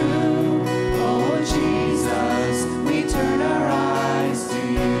true. Oh Jesus, we turn our eyes to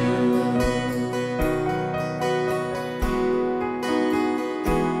you.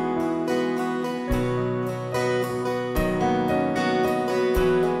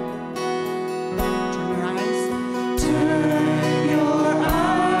 Turn your eyes. Turn your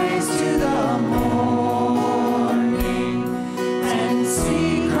eyes to the morning and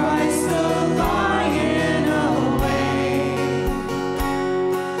see Christ the Lion awake.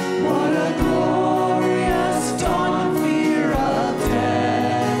 What a glorious dawn! Fear of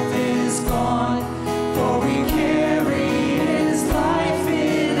death is gone, for we carry his life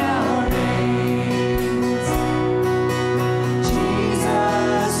in our veins.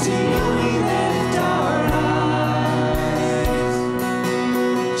 Jesus, to you we lift our eyes.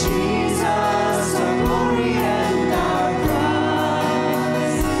 Jesus, our glory and our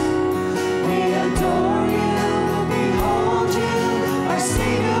prize. We adore you, behold you, our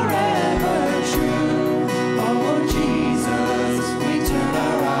Savior ever true. Oh Jesus, we turn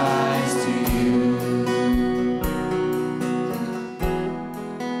our eyes to you.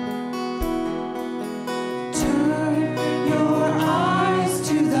 Turn your eyes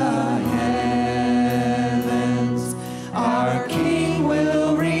to the heavens. Our King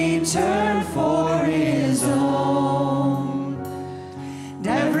will return for his own. And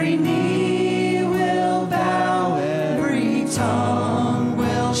every knee will bow, every tongue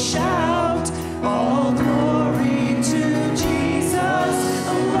will shout, all glory to Jesus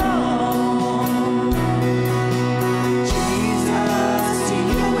alone. Jesus, to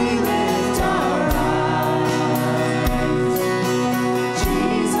you we lift our eyes.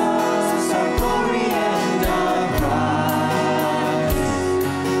 Jesus, our glory and our prize.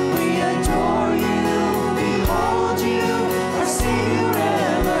 We adore you, behold you, our Savior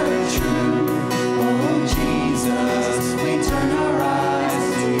ever true. Oh Jesus, we turn our eyes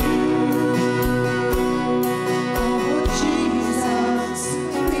to you. Oh Jesus,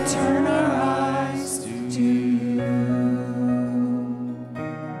 we turn our eyes to you.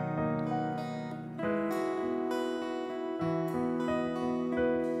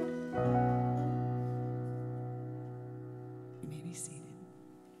 You may be seated.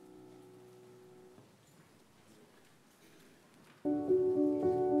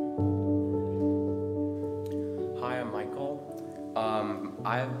 Hi, I'm Michael.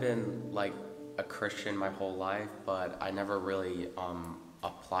 I've been like a Christian my whole life, but I never really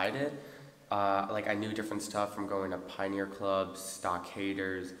applied it. Like I knew different stuff from going to pioneer clubs,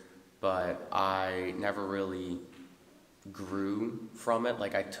 stockaders, but I never really grew from it.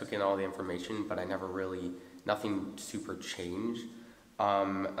 Like I took in all the information, but I never really, nothing super changed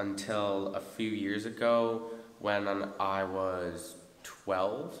until a few years ago when I was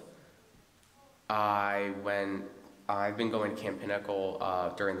 12. I've been going to Camp Pinnacle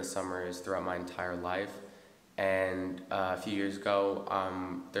during the summers throughout my entire life, and a few years ago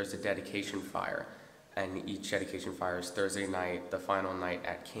there's a dedication fire, and each dedication fire is Thursday night, the final night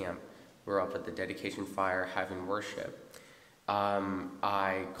at camp, we were up at the dedication fire having worship.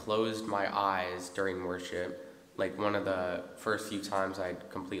 I closed my eyes during worship. Like one of the first few times I'd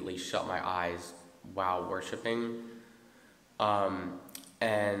completely shut my eyes while worshiping.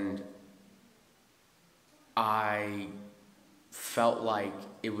 And I felt like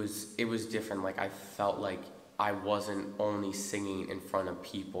it was different. Like I felt like I wasn't only singing in front of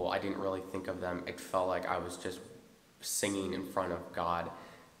people. I didn't really think of them. It felt like I was just singing in front of God.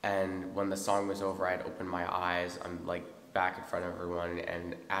 And when the song was over, I'd opened my eyes. I'm like back in front of everyone.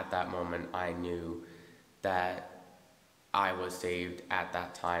 And at that moment, I knew that I was saved at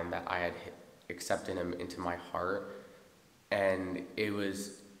that time, that I had accepted him into my heart. And it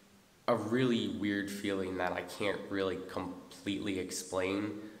was a really weird feeling that I can't really completely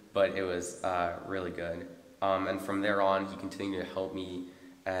explain, but it was really good. And from there on, he continued to help me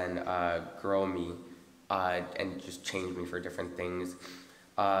and grow me and just change me for different things.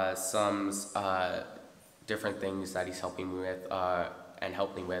 Some different things that he's helping me with and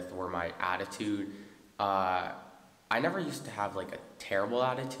helped me with were my attitude. I never used to have like a terrible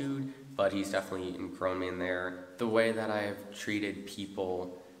attitude, but he's definitely grown me in there. The way that I've treated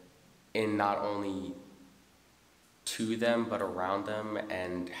people in not only to them, but around them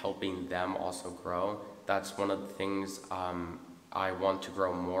and helping them also grow. That's one of the things I want to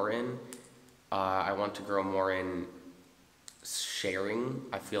grow more in. I want to grow more in sharing.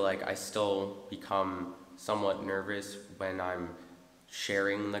 I feel like I still become somewhat nervous when I'm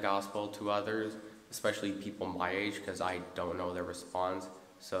sharing the gospel to others, especially people my age, because I don't know their response.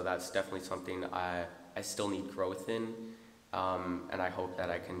 So that's definitely something I still need growth in, and I hope that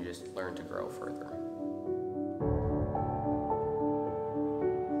I can just learn to grow further.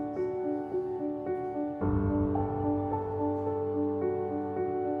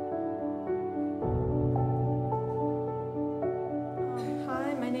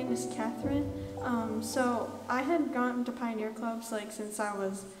 Hi, my name is Catherine. So I had gone to Pioneer Clubs like since I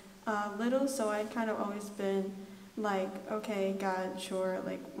was little, so I'd kind of always been like, okay, God, sure,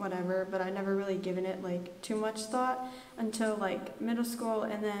 like whatever, but I never really given it like too much thought until like middle school,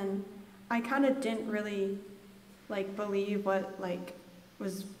 and then I kind of didn't really like believe what like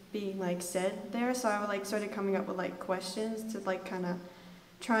was being like said there, so I like started coming up with like questions to like kind of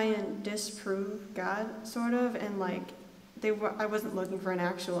try and disprove God sort of, and like I wasn't looking for an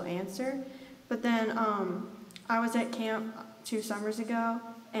actual answer. But then I was at camp 2 summers ago,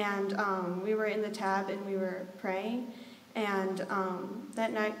 and we were in the tab and we were praying, and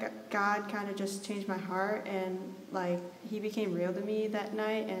that night God kind of just changed my heart, and like he became real to me that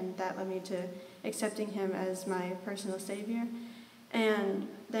night, and that led me to accepting him as my personal savior. And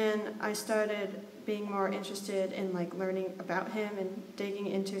then I started being more interested in like learning about him and digging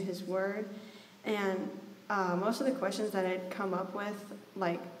into his word, and most of the questions that I'd come up with,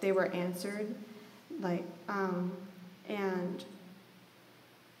 like they were answered, like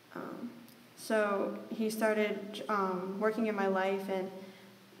so he started working in my life and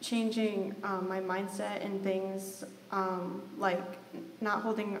changing my mindset and things, like not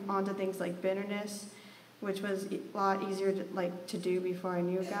holding on to things like bitterness, which was a lot easier to do before I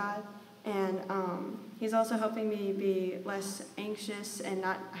knew God. And he's also helping me be less anxious and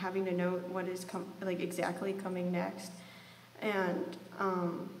not having to know what is exactly coming next, and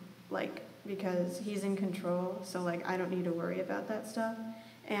because he's in control, so like I don't need to worry about that stuff.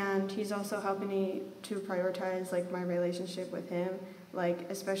 And he's also helping me to prioritize like my relationship with him, like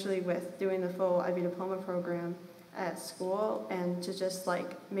especially with doing the full Ivy Diploma program at school, and to just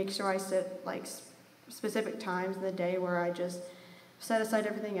like make sure I set like specific times in the day where I just set aside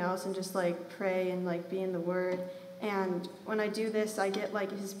everything else and just like pray and like be in the Word. And when I do this, I get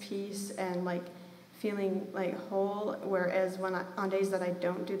like his peace and like feeling like whole, whereas on days that I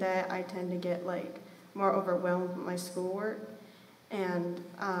don't do that, I tend to get like more overwhelmed with my schoolwork and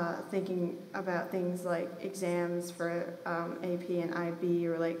thinking about things like exams for AP and IB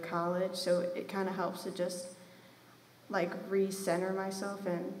or like college. So it kind of helps to just like recenter myself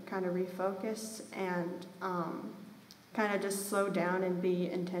and kind of refocus and kind of just slow down and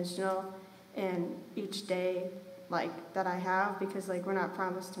be intentional in each day like that I have, because like we're not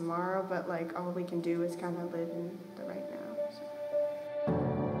promised tomorrow, but like all we can do is kind of live in the right now.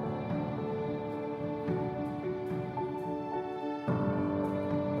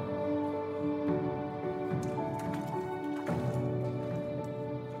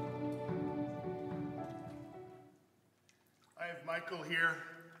 I have Michael here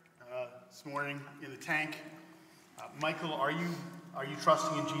this morning in the tank. Michael, are you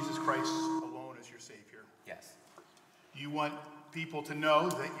trusting in Jesus Christ alone as your Savior? Yes. Do you want people to know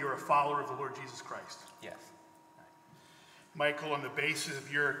that you're a follower of the Lord Jesus Christ? Yes. Michael, on the basis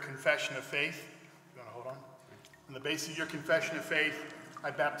of your confession of faith, you want to hold on? On the basis of your confession of faith,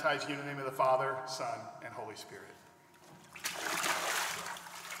 I baptize you in the name of the Father, Son, and Holy Spirit.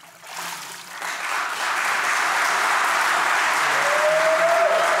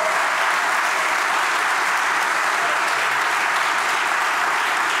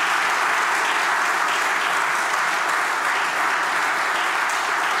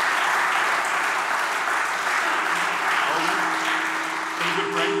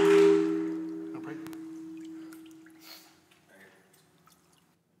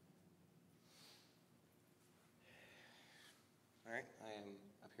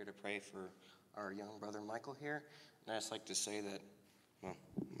 For our young brother Michael here, and I just like to say that, well,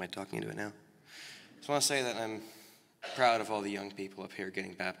 am I talking into it now? I just want to say that I'm proud of all the young people up here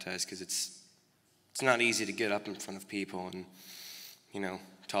getting baptized, because it's not easy to get up in front of people and, you know,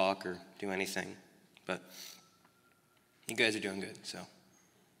 talk or do anything, but you guys are doing good, so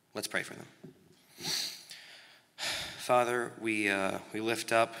let's pray for them. Father, we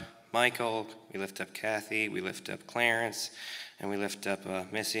lift up Michael, we lift up Kathy, we lift up Clarence, and we lift up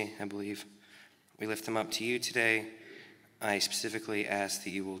Missy, I believe. We lift them up to you today. I specifically ask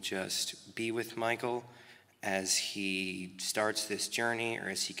that you will just be with Michael as he starts this journey, or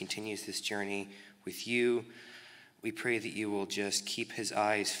as he continues this journey with you. We pray that you will just keep his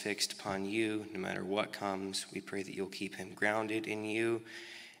eyes fixed upon you no matter what comes. We pray that you'll keep him grounded in you.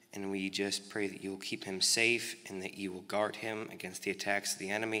 And we just pray that you'll keep him safe and that you will guard him against the attacks of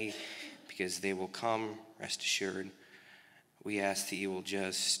the enemy, because they will come, rest assured. We ask that you will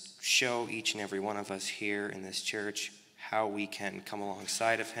just show each and every one of us here in this church how we can come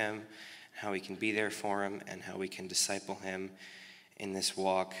alongside of him, how we can be there for him, and how we can disciple him in this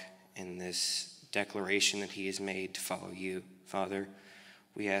walk, in this declaration that he has made to follow you. Father,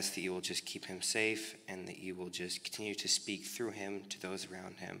 we ask that you will just keep him safe and that you will just continue to speak through him to those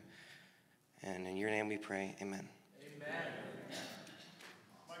around him. And in your name we pray, amen. Amen.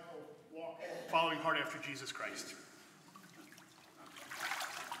 Michael, walk following hard after Jesus Christ.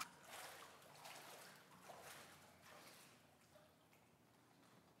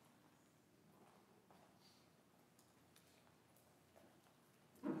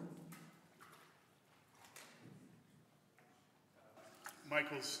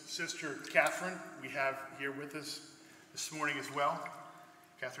 Michael's sister, Catherine, we have here with us this morning as well.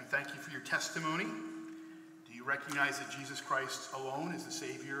 Catherine, thank you for your testimony. Do you recognize that Jesus Christ alone is the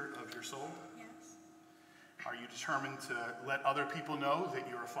Savior of your soul? Yes. Are you determined to let other people know that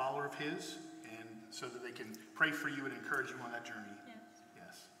you're a follower of His, and so that they can pray for you and encourage you on that journey? Yes.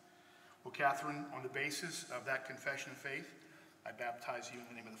 Yes. Well, Catherine, on the basis of that confession of faith, I baptize you in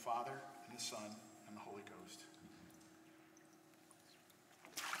the name of the Father, and the Son, and the Holy Ghost.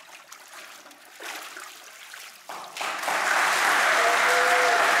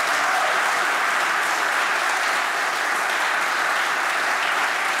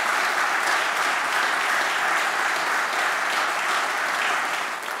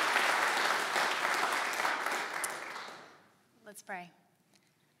 Let's pray.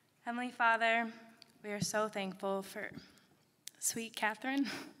 Heavenly Father, we are so thankful for sweet Catherine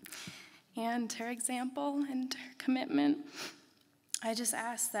and her example and her commitment. I just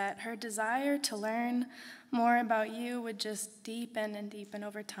ask that her desire to learn more about you would just deepen and deepen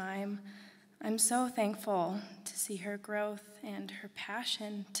over time. I'm so thankful to see her growth and her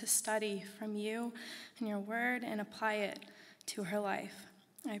passion to study from you and your word and apply it to her life.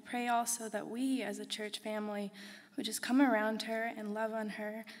 I pray also that we as a church family would just come around her and love on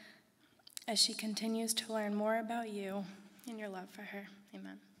her as she continues to learn more about you and your love for her.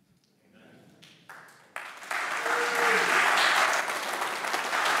 Amen.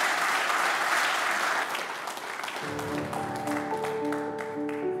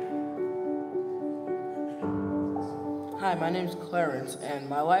 Hi, my name is Clarence, and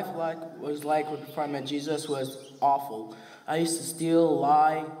my life was like before I met Jesus was awful. I used to steal,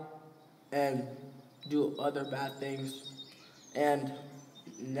 lie, and do other bad things, and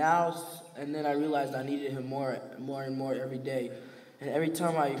then I realized I needed him more and more every day, and every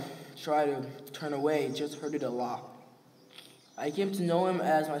time I try to turn away, it just hurted a lot. I came to know him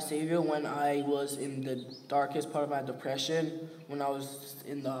as my Savior when I was in the darkest part of my depression, when I was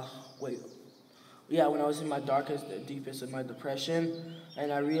in my darkest, the deepest of my depression,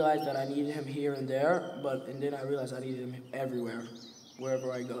 and I realized that I needed him here and there, and then I realized I needed him everywhere,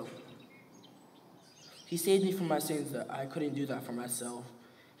 wherever I go. He saved me from my sins that I couldn't do that for myself.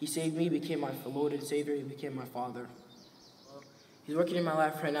 He saved me, became my Lord and Savior, he became my Father. He's working in my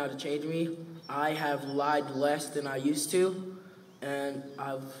life right now to change me. I have lied less than I used to, and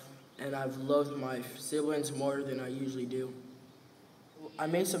I've loved my siblings more than I usually do. I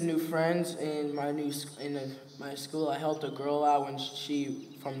made some new friends in my school. I helped a girl out when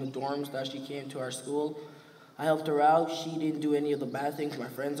from the dorms that she came to our school. I helped her out. She didn't do any of the bad things my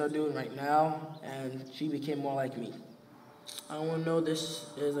friends are doing right now, and she became more like me. I want to know this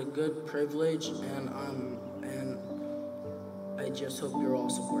is a good privilege, and I just hope you're all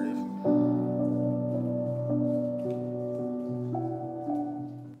supportive.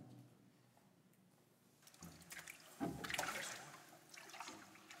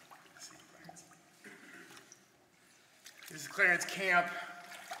 This is Clarence Camp.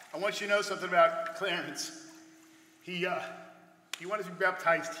 I want you to know something about Clarence. He wanted to be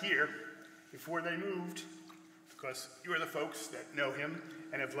baptized here before they moved, because you are the folks that know him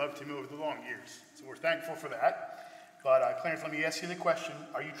and have loved him over the long years. So we're thankful for that. But Clarence, let me ask you the question.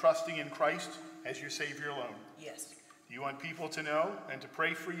 Are you trusting in Christ as your Savior alone? Yes. Do you want people to know and to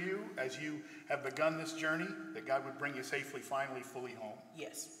pray for you as you have begun this journey, that God would bring you safely, finally, fully home?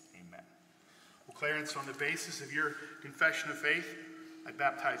 Yes. Amen. Well, Clarence, on the basis of your confession of faith, I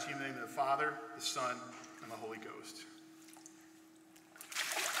baptize you in the name of the Father, the Son, and the Holy Ghost.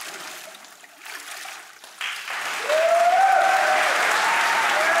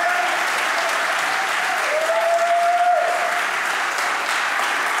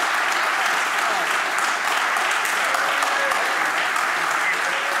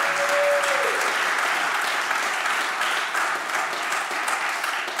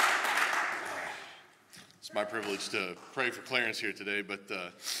 My privilege to pray for Clarence here today, but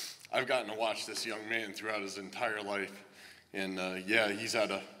I've gotten to watch this young man throughout his entire life, and yeah, he's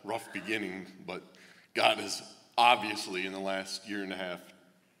had a rough beginning, but God has obviously in the last year and a half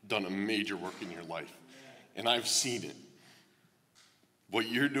done a major work in your life, and I've seen it. What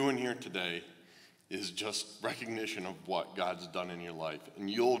you're doing here today is just recognition of what God's done in your life, and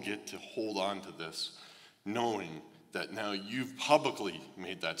you'll get to hold on to this knowing that now you've publicly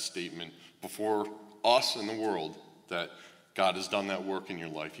made that statement before us and the world that God has done that work in your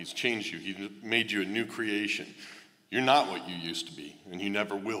life. He's changed you. He's made you a new creation. You're not what you used to be, and you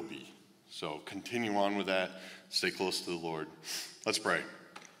never will be. So continue on with that. Stay close to the Lord. Let's pray.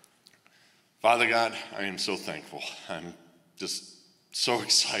 Father God, I am so thankful. I'm just so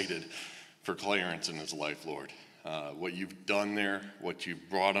excited for Clarence in his life, Lord. What you've done there, what you've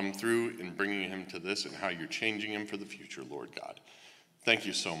brought him through in bringing him to this, and how you're changing him for the future, Lord God. Thank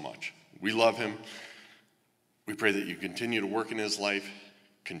you so much. We love him. We pray that you continue to work in his life,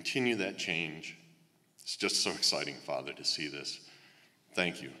 continue that change. It's just so exciting, Father, to see this.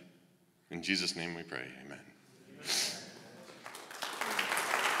 Thank you. In Jesus' name we pray, amen.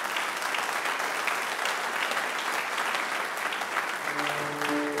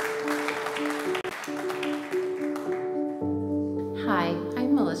 Hi,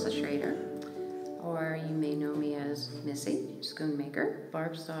 I'm Melissa Schrader, or you may know me as Missy, Schoonmaker,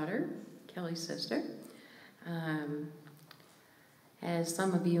 Barb's daughter, Kelly's sister. As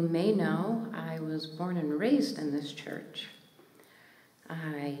some of you may know, I was born and raised in this church.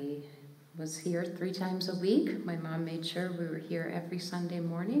 I was here 3 times a week. My mom made sure we were here every Sunday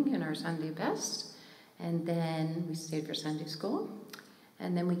morning in our Sunday best, and then we stayed for Sunday school,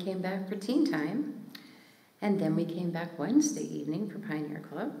 and then we came back for teen time, and then we came back Wednesday evening for Pioneer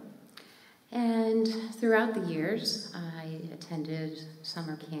Club. And throughout the years, I attended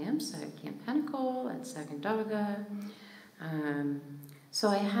summer camps at Camp Pinnacle, at Sacandaga. So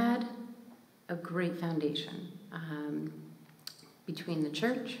I had a great foundation between the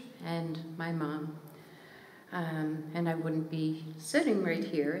church and my mom. And I wouldn't be sitting right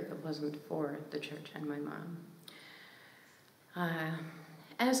here if it wasn't for the church and my mom.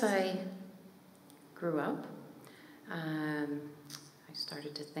 As I grew up, I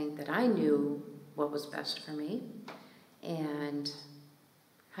started to think that I knew what was best for me, and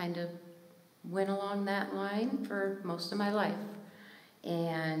kind of went along that line for most of my life.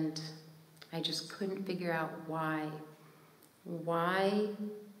 And I just couldn't figure out why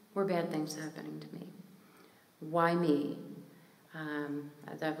were bad things happening to me? Why me?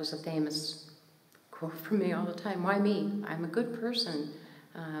 That was a famous quote from me all the time. Why me? I'm a good person.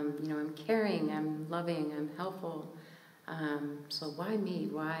 I'm caring, I'm loving, I'm helpful. So why me?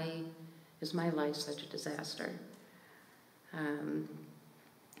 Why is my life such a disaster?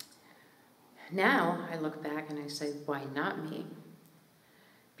 Now I look back and I say, why not me?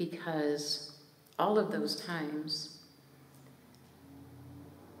 Because all of those times,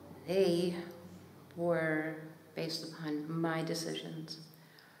 they were based upon my decisions,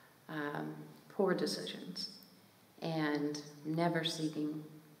 poor decisions, and never seeking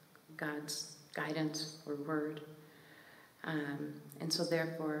God's guidance or word. And so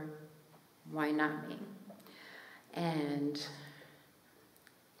therefore, why not me? And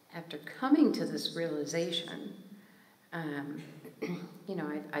after coming to this realization, you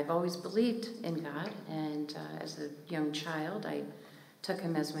know, I've always believed in God, and as a young child, I took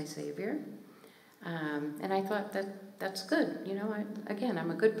him as my Savior. And I thought that's good. You know,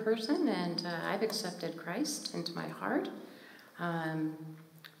 I'm a good person, and I've accepted Christ into my heart.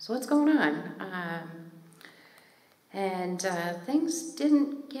 So what's going on? And things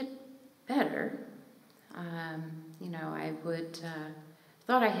didn't get better. You know, I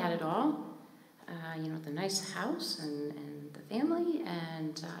thought I had it all. You know, the nice house and the family,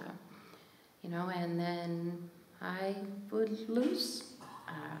 and you know, and then I would lose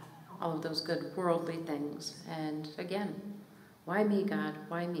all of those good worldly things. And again, why me, God?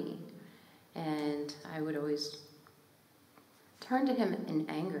 Why me? And I would always turn to him in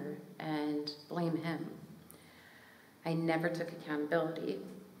anger and blame him. I never took accountability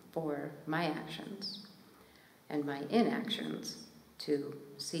for my actions and my inactions to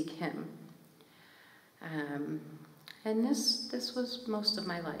seek him. And this was most of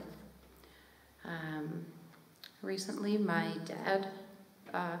my life. Recently, my dad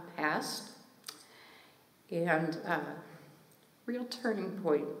passed, and real turning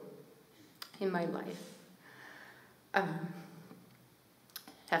point in my life. At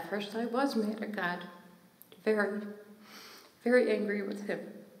first, I was mad at God, very, very angry with him.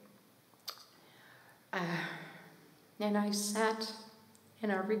 And I sat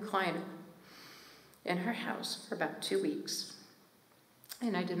in our recliner in her house for about 2 weeks.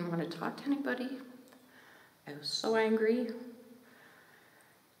 And I didn't want to talk to anybody. I was so angry.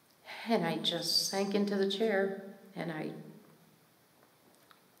 And I just sank into the chair, and I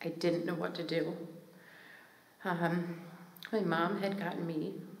didn't know what to do. My mom had gotten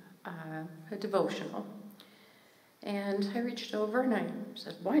me a devotional. And I reached over and I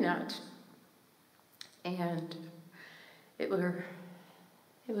said, why not? And it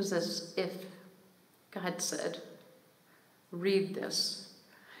was as if God said, read this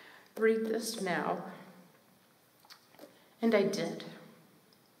now. And I did.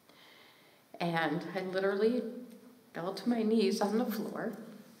 And I literally fell to my knees on the floor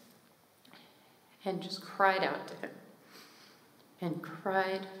and just cried out to him and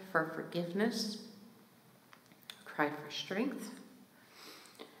cried for forgiveness, cried for strength,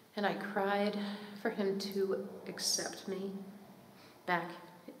 and I cried for him to accept me back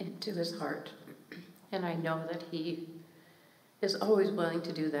into his heart. And I know that he is always willing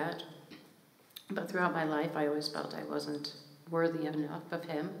to do that. But throughout my life, I always felt I wasn't worthy enough of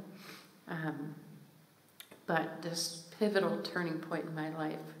him. But this pivotal turning point in my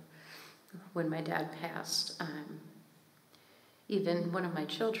life, when my dad passed, even one of my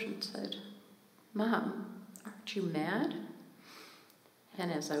children said, Mom, aren't you mad?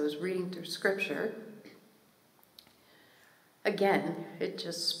 And as I was reading through scripture, again, it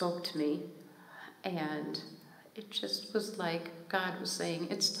just spoke to me. And it just was like God was saying,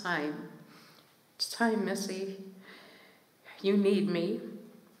 it's time. It's time, Missy. You need me.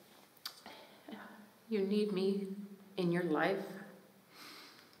 You need me in your life.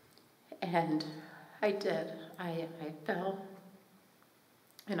 And I did. I fell.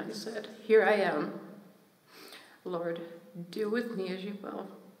 And I said, here I am. Lord, do with me as you will,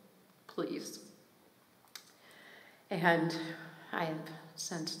 please. And I have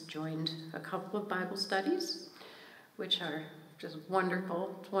since joined a couple of Bible studies, which are just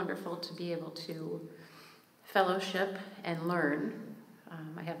wonderful. It's wonderful to be able to fellowship and learn.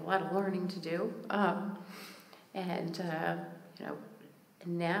 I have a lot of learning to do. You know,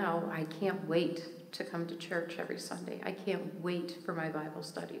 now I can't wait to come to church every Sunday. I can't wait for my Bible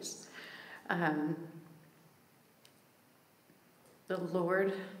studies. The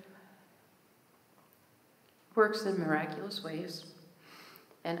Lord works in miraculous ways,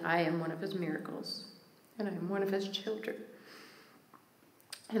 and I am one of his miracles, and I am one of his children.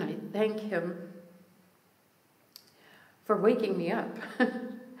 And I thank him for waking me up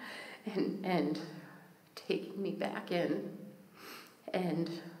and taking me back in. And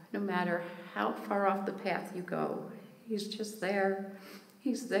no matter how far off the path you go, he's just there.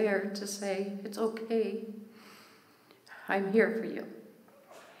 He's there to say, it's okay. I'm here for you.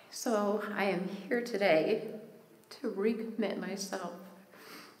 So I am here today to recommit myself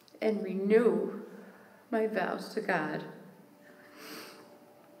and renew my vows to God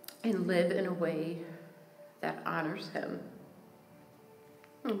and live in a way that honors him.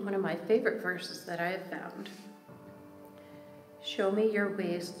 And one of my favorite verses that I have found, show me your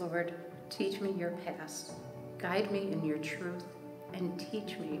ways, Lord, teach me your past, guide me in your truth, and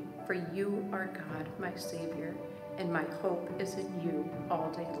teach me, for you are God, my Savior, and my hope is in you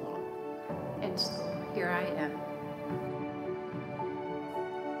all day long. And so here I am.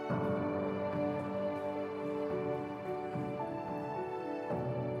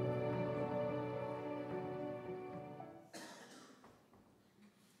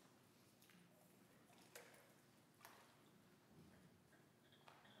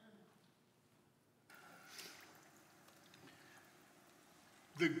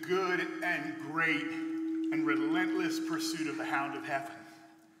 The good and great and relentless pursuit of the hound of heaven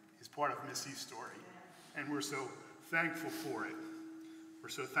is part of Missy's story, and we're so thankful for it. We're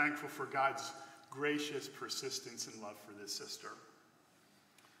so thankful for God's gracious persistence and love for this sister.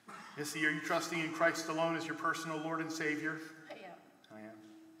 Missy, are you trusting in Christ alone as your personal Lord and Savior? I am. I am.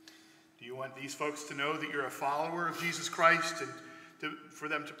 Do you want these folks to know that you're a follower of Jesus Christ and for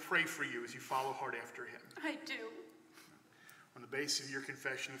them to pray for you as you follow hard after him? I do. On the basis of your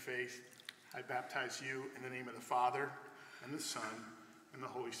confession of faith, I baptize you in the name of the Father, and the Son, and the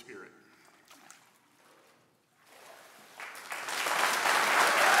Holy Spirit.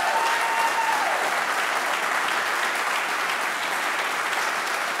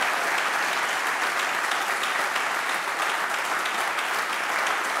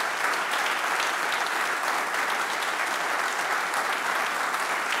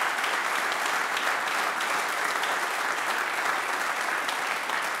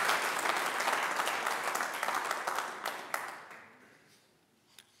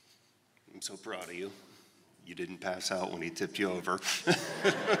 I'm so proud of you. You didn't pass out when he tipped you over.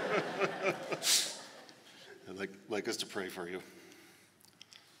 I'd like us to pray for you.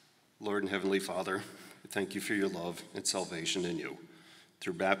 Lord and Heavenly Father, we thank you for your love and salvation in you.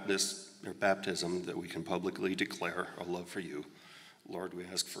 Through baptism, that we can publicly declare our love for you. Lord, we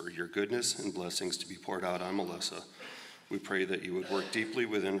ask for your goodness and blessings to be poured out on Melissa. We pray that you would work deeply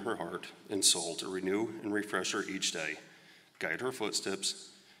within her heart and soul to renew and refresh her each day. Guide her footsteps.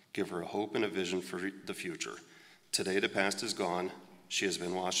 Give her a hope and a vision for the future. Today the past is gone. She has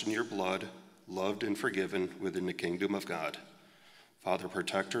been washed in your blood, loved and forgiven within the kingdom of God. Father,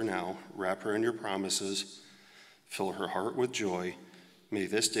 protect her now. Wrap her in your promises. Fill her heart with joy. May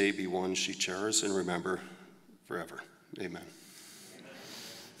this day be one she cherishes and remember forever. Amen.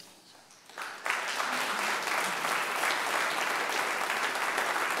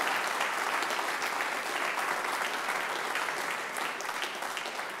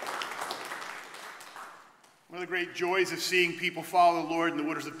 One of the great joys of seeing people follow the Lord in the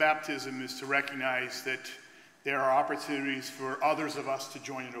waters of baptism is to recognize that there are opportunities for others of us to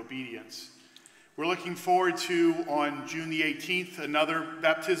join in obedience. We're looking forward to, on June the 18th, another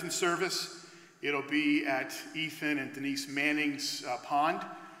baptism service. It'll be at Ethan and Denise Manning's pond.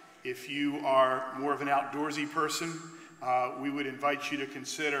 If you are more of an outdoorsy person, we would invite you to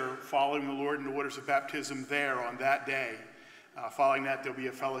consider following the Lord in the waters of baptism there on that day. Following that, there'll be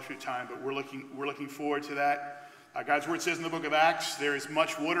a fellowship time, but we're looking forward to that. God's word says in the book of Acts, there is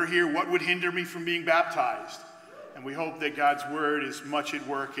much water here. What would hinder me from being baptized? And we hope that God's word is much at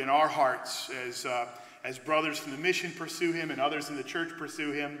work in our hearts as brothers from the mission pursue him and others in the church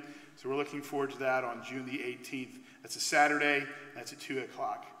pursue him. So we're looking forward to that on June the 18th. That's a Saturday. That's at 2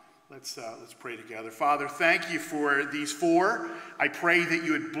 o'clock. Let's pray together. Father, thank you for these four. I pray that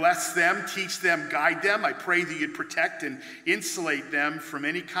you would bless them, teach them, guide them. I pray that you'd protect and insulate them from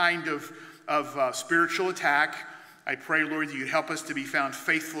any kind of spiritual attack. I pray, Lord, that you'd help us to be found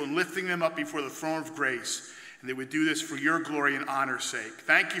faithful in lifting them up before the throne of grace, and they would do this for your glory and honor's sake.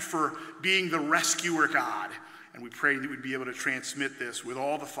 Thank you for being the rescuer, God, and we pray that we'd be able to transmit this with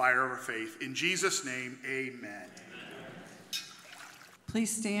all the fire of our faith. In Jesus' name, amen.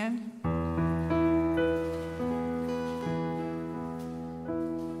 Please stand.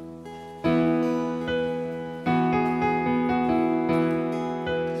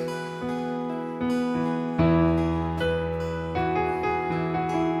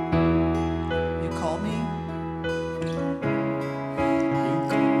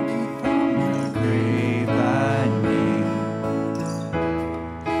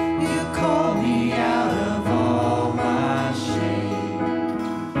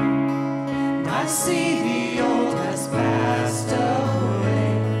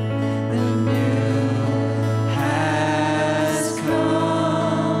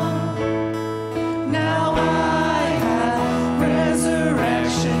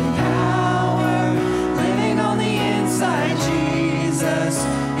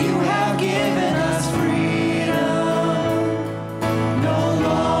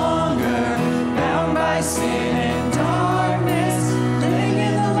 Sin and darkness, living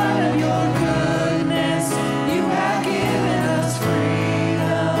in the light of your goodness.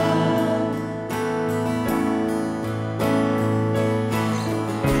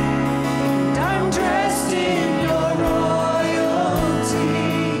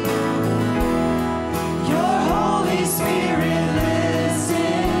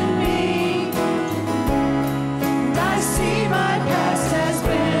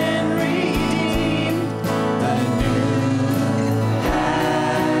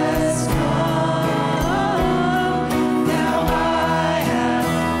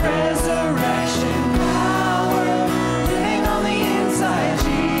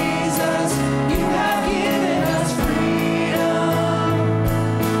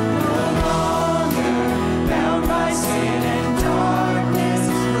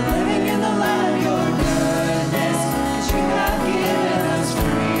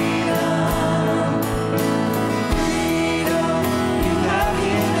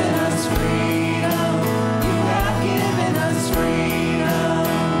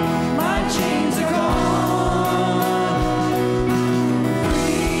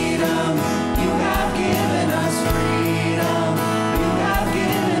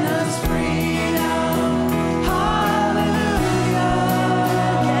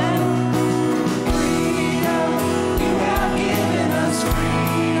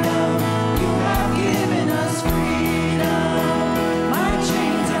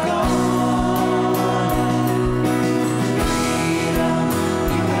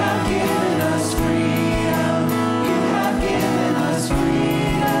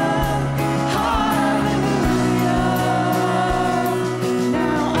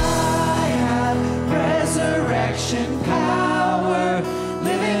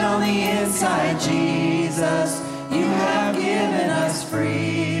 Jesus, you have given us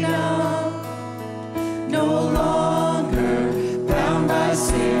freedom. No longer bound by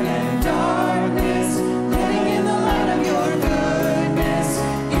sin and darkness, living in the light of your goodness.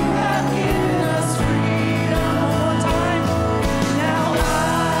 You have given us freedom. One more time. Now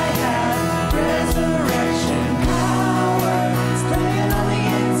I have resurrection power. It's living on the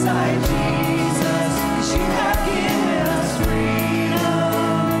inside, Jesus, 'cause you have given us freedom.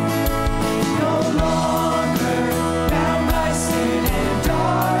 No longer bound by sin and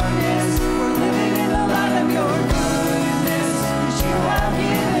darkness. We're living in the light of your goodness, 'cause you have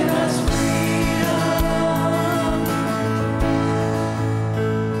given us freedom.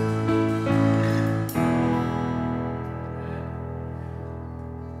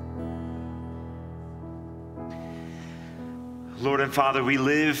 Lord and Father, we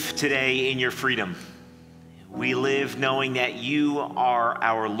live today in your freedom. We live knowing that you are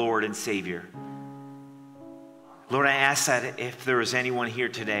our Lord and Savior. Lord, I ask that if there is anyone here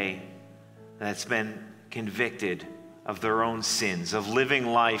today that's been convicted of their own sins, of living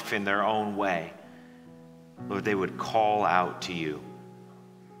life in their own way, Lord, they would call out to you.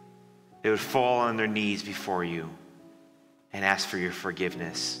 They would fall on their knees before you and ask for your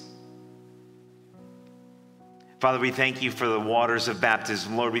forgiveness. Father, we thank you for the waters of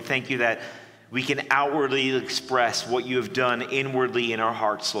baptism. Lord, we thank you that we can outwardly express what you have done inwardly in our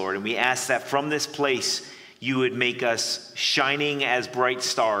hearts, Lord. And we ask that from this place, you would make us shining as bright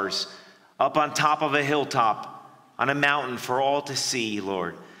stars up on top of a hilltop, on a mountain for all to see,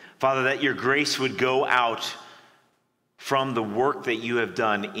 Lord. Father, that your grace would go out from the work that you have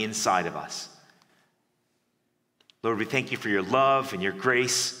done inside of us. Lord, we thank you for your love and your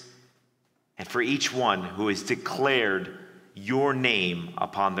grace, and for each one who has declared your name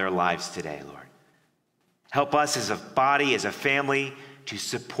upon their lives today, Lord. Help us as a body, as a family, to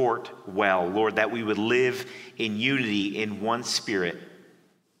support well, Lord, that we would live in unity, in one spirit,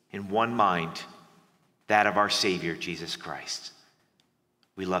 in one mind, that of our Savior, Jesus Christ.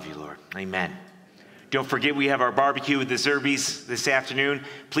 We love you, Lord. Amen. Don't forget, we have our barbecue with the Zerbies this afternoon.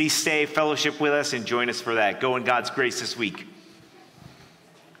 Please stay, fellowship with us, and join us for that. Go in God's grace this week.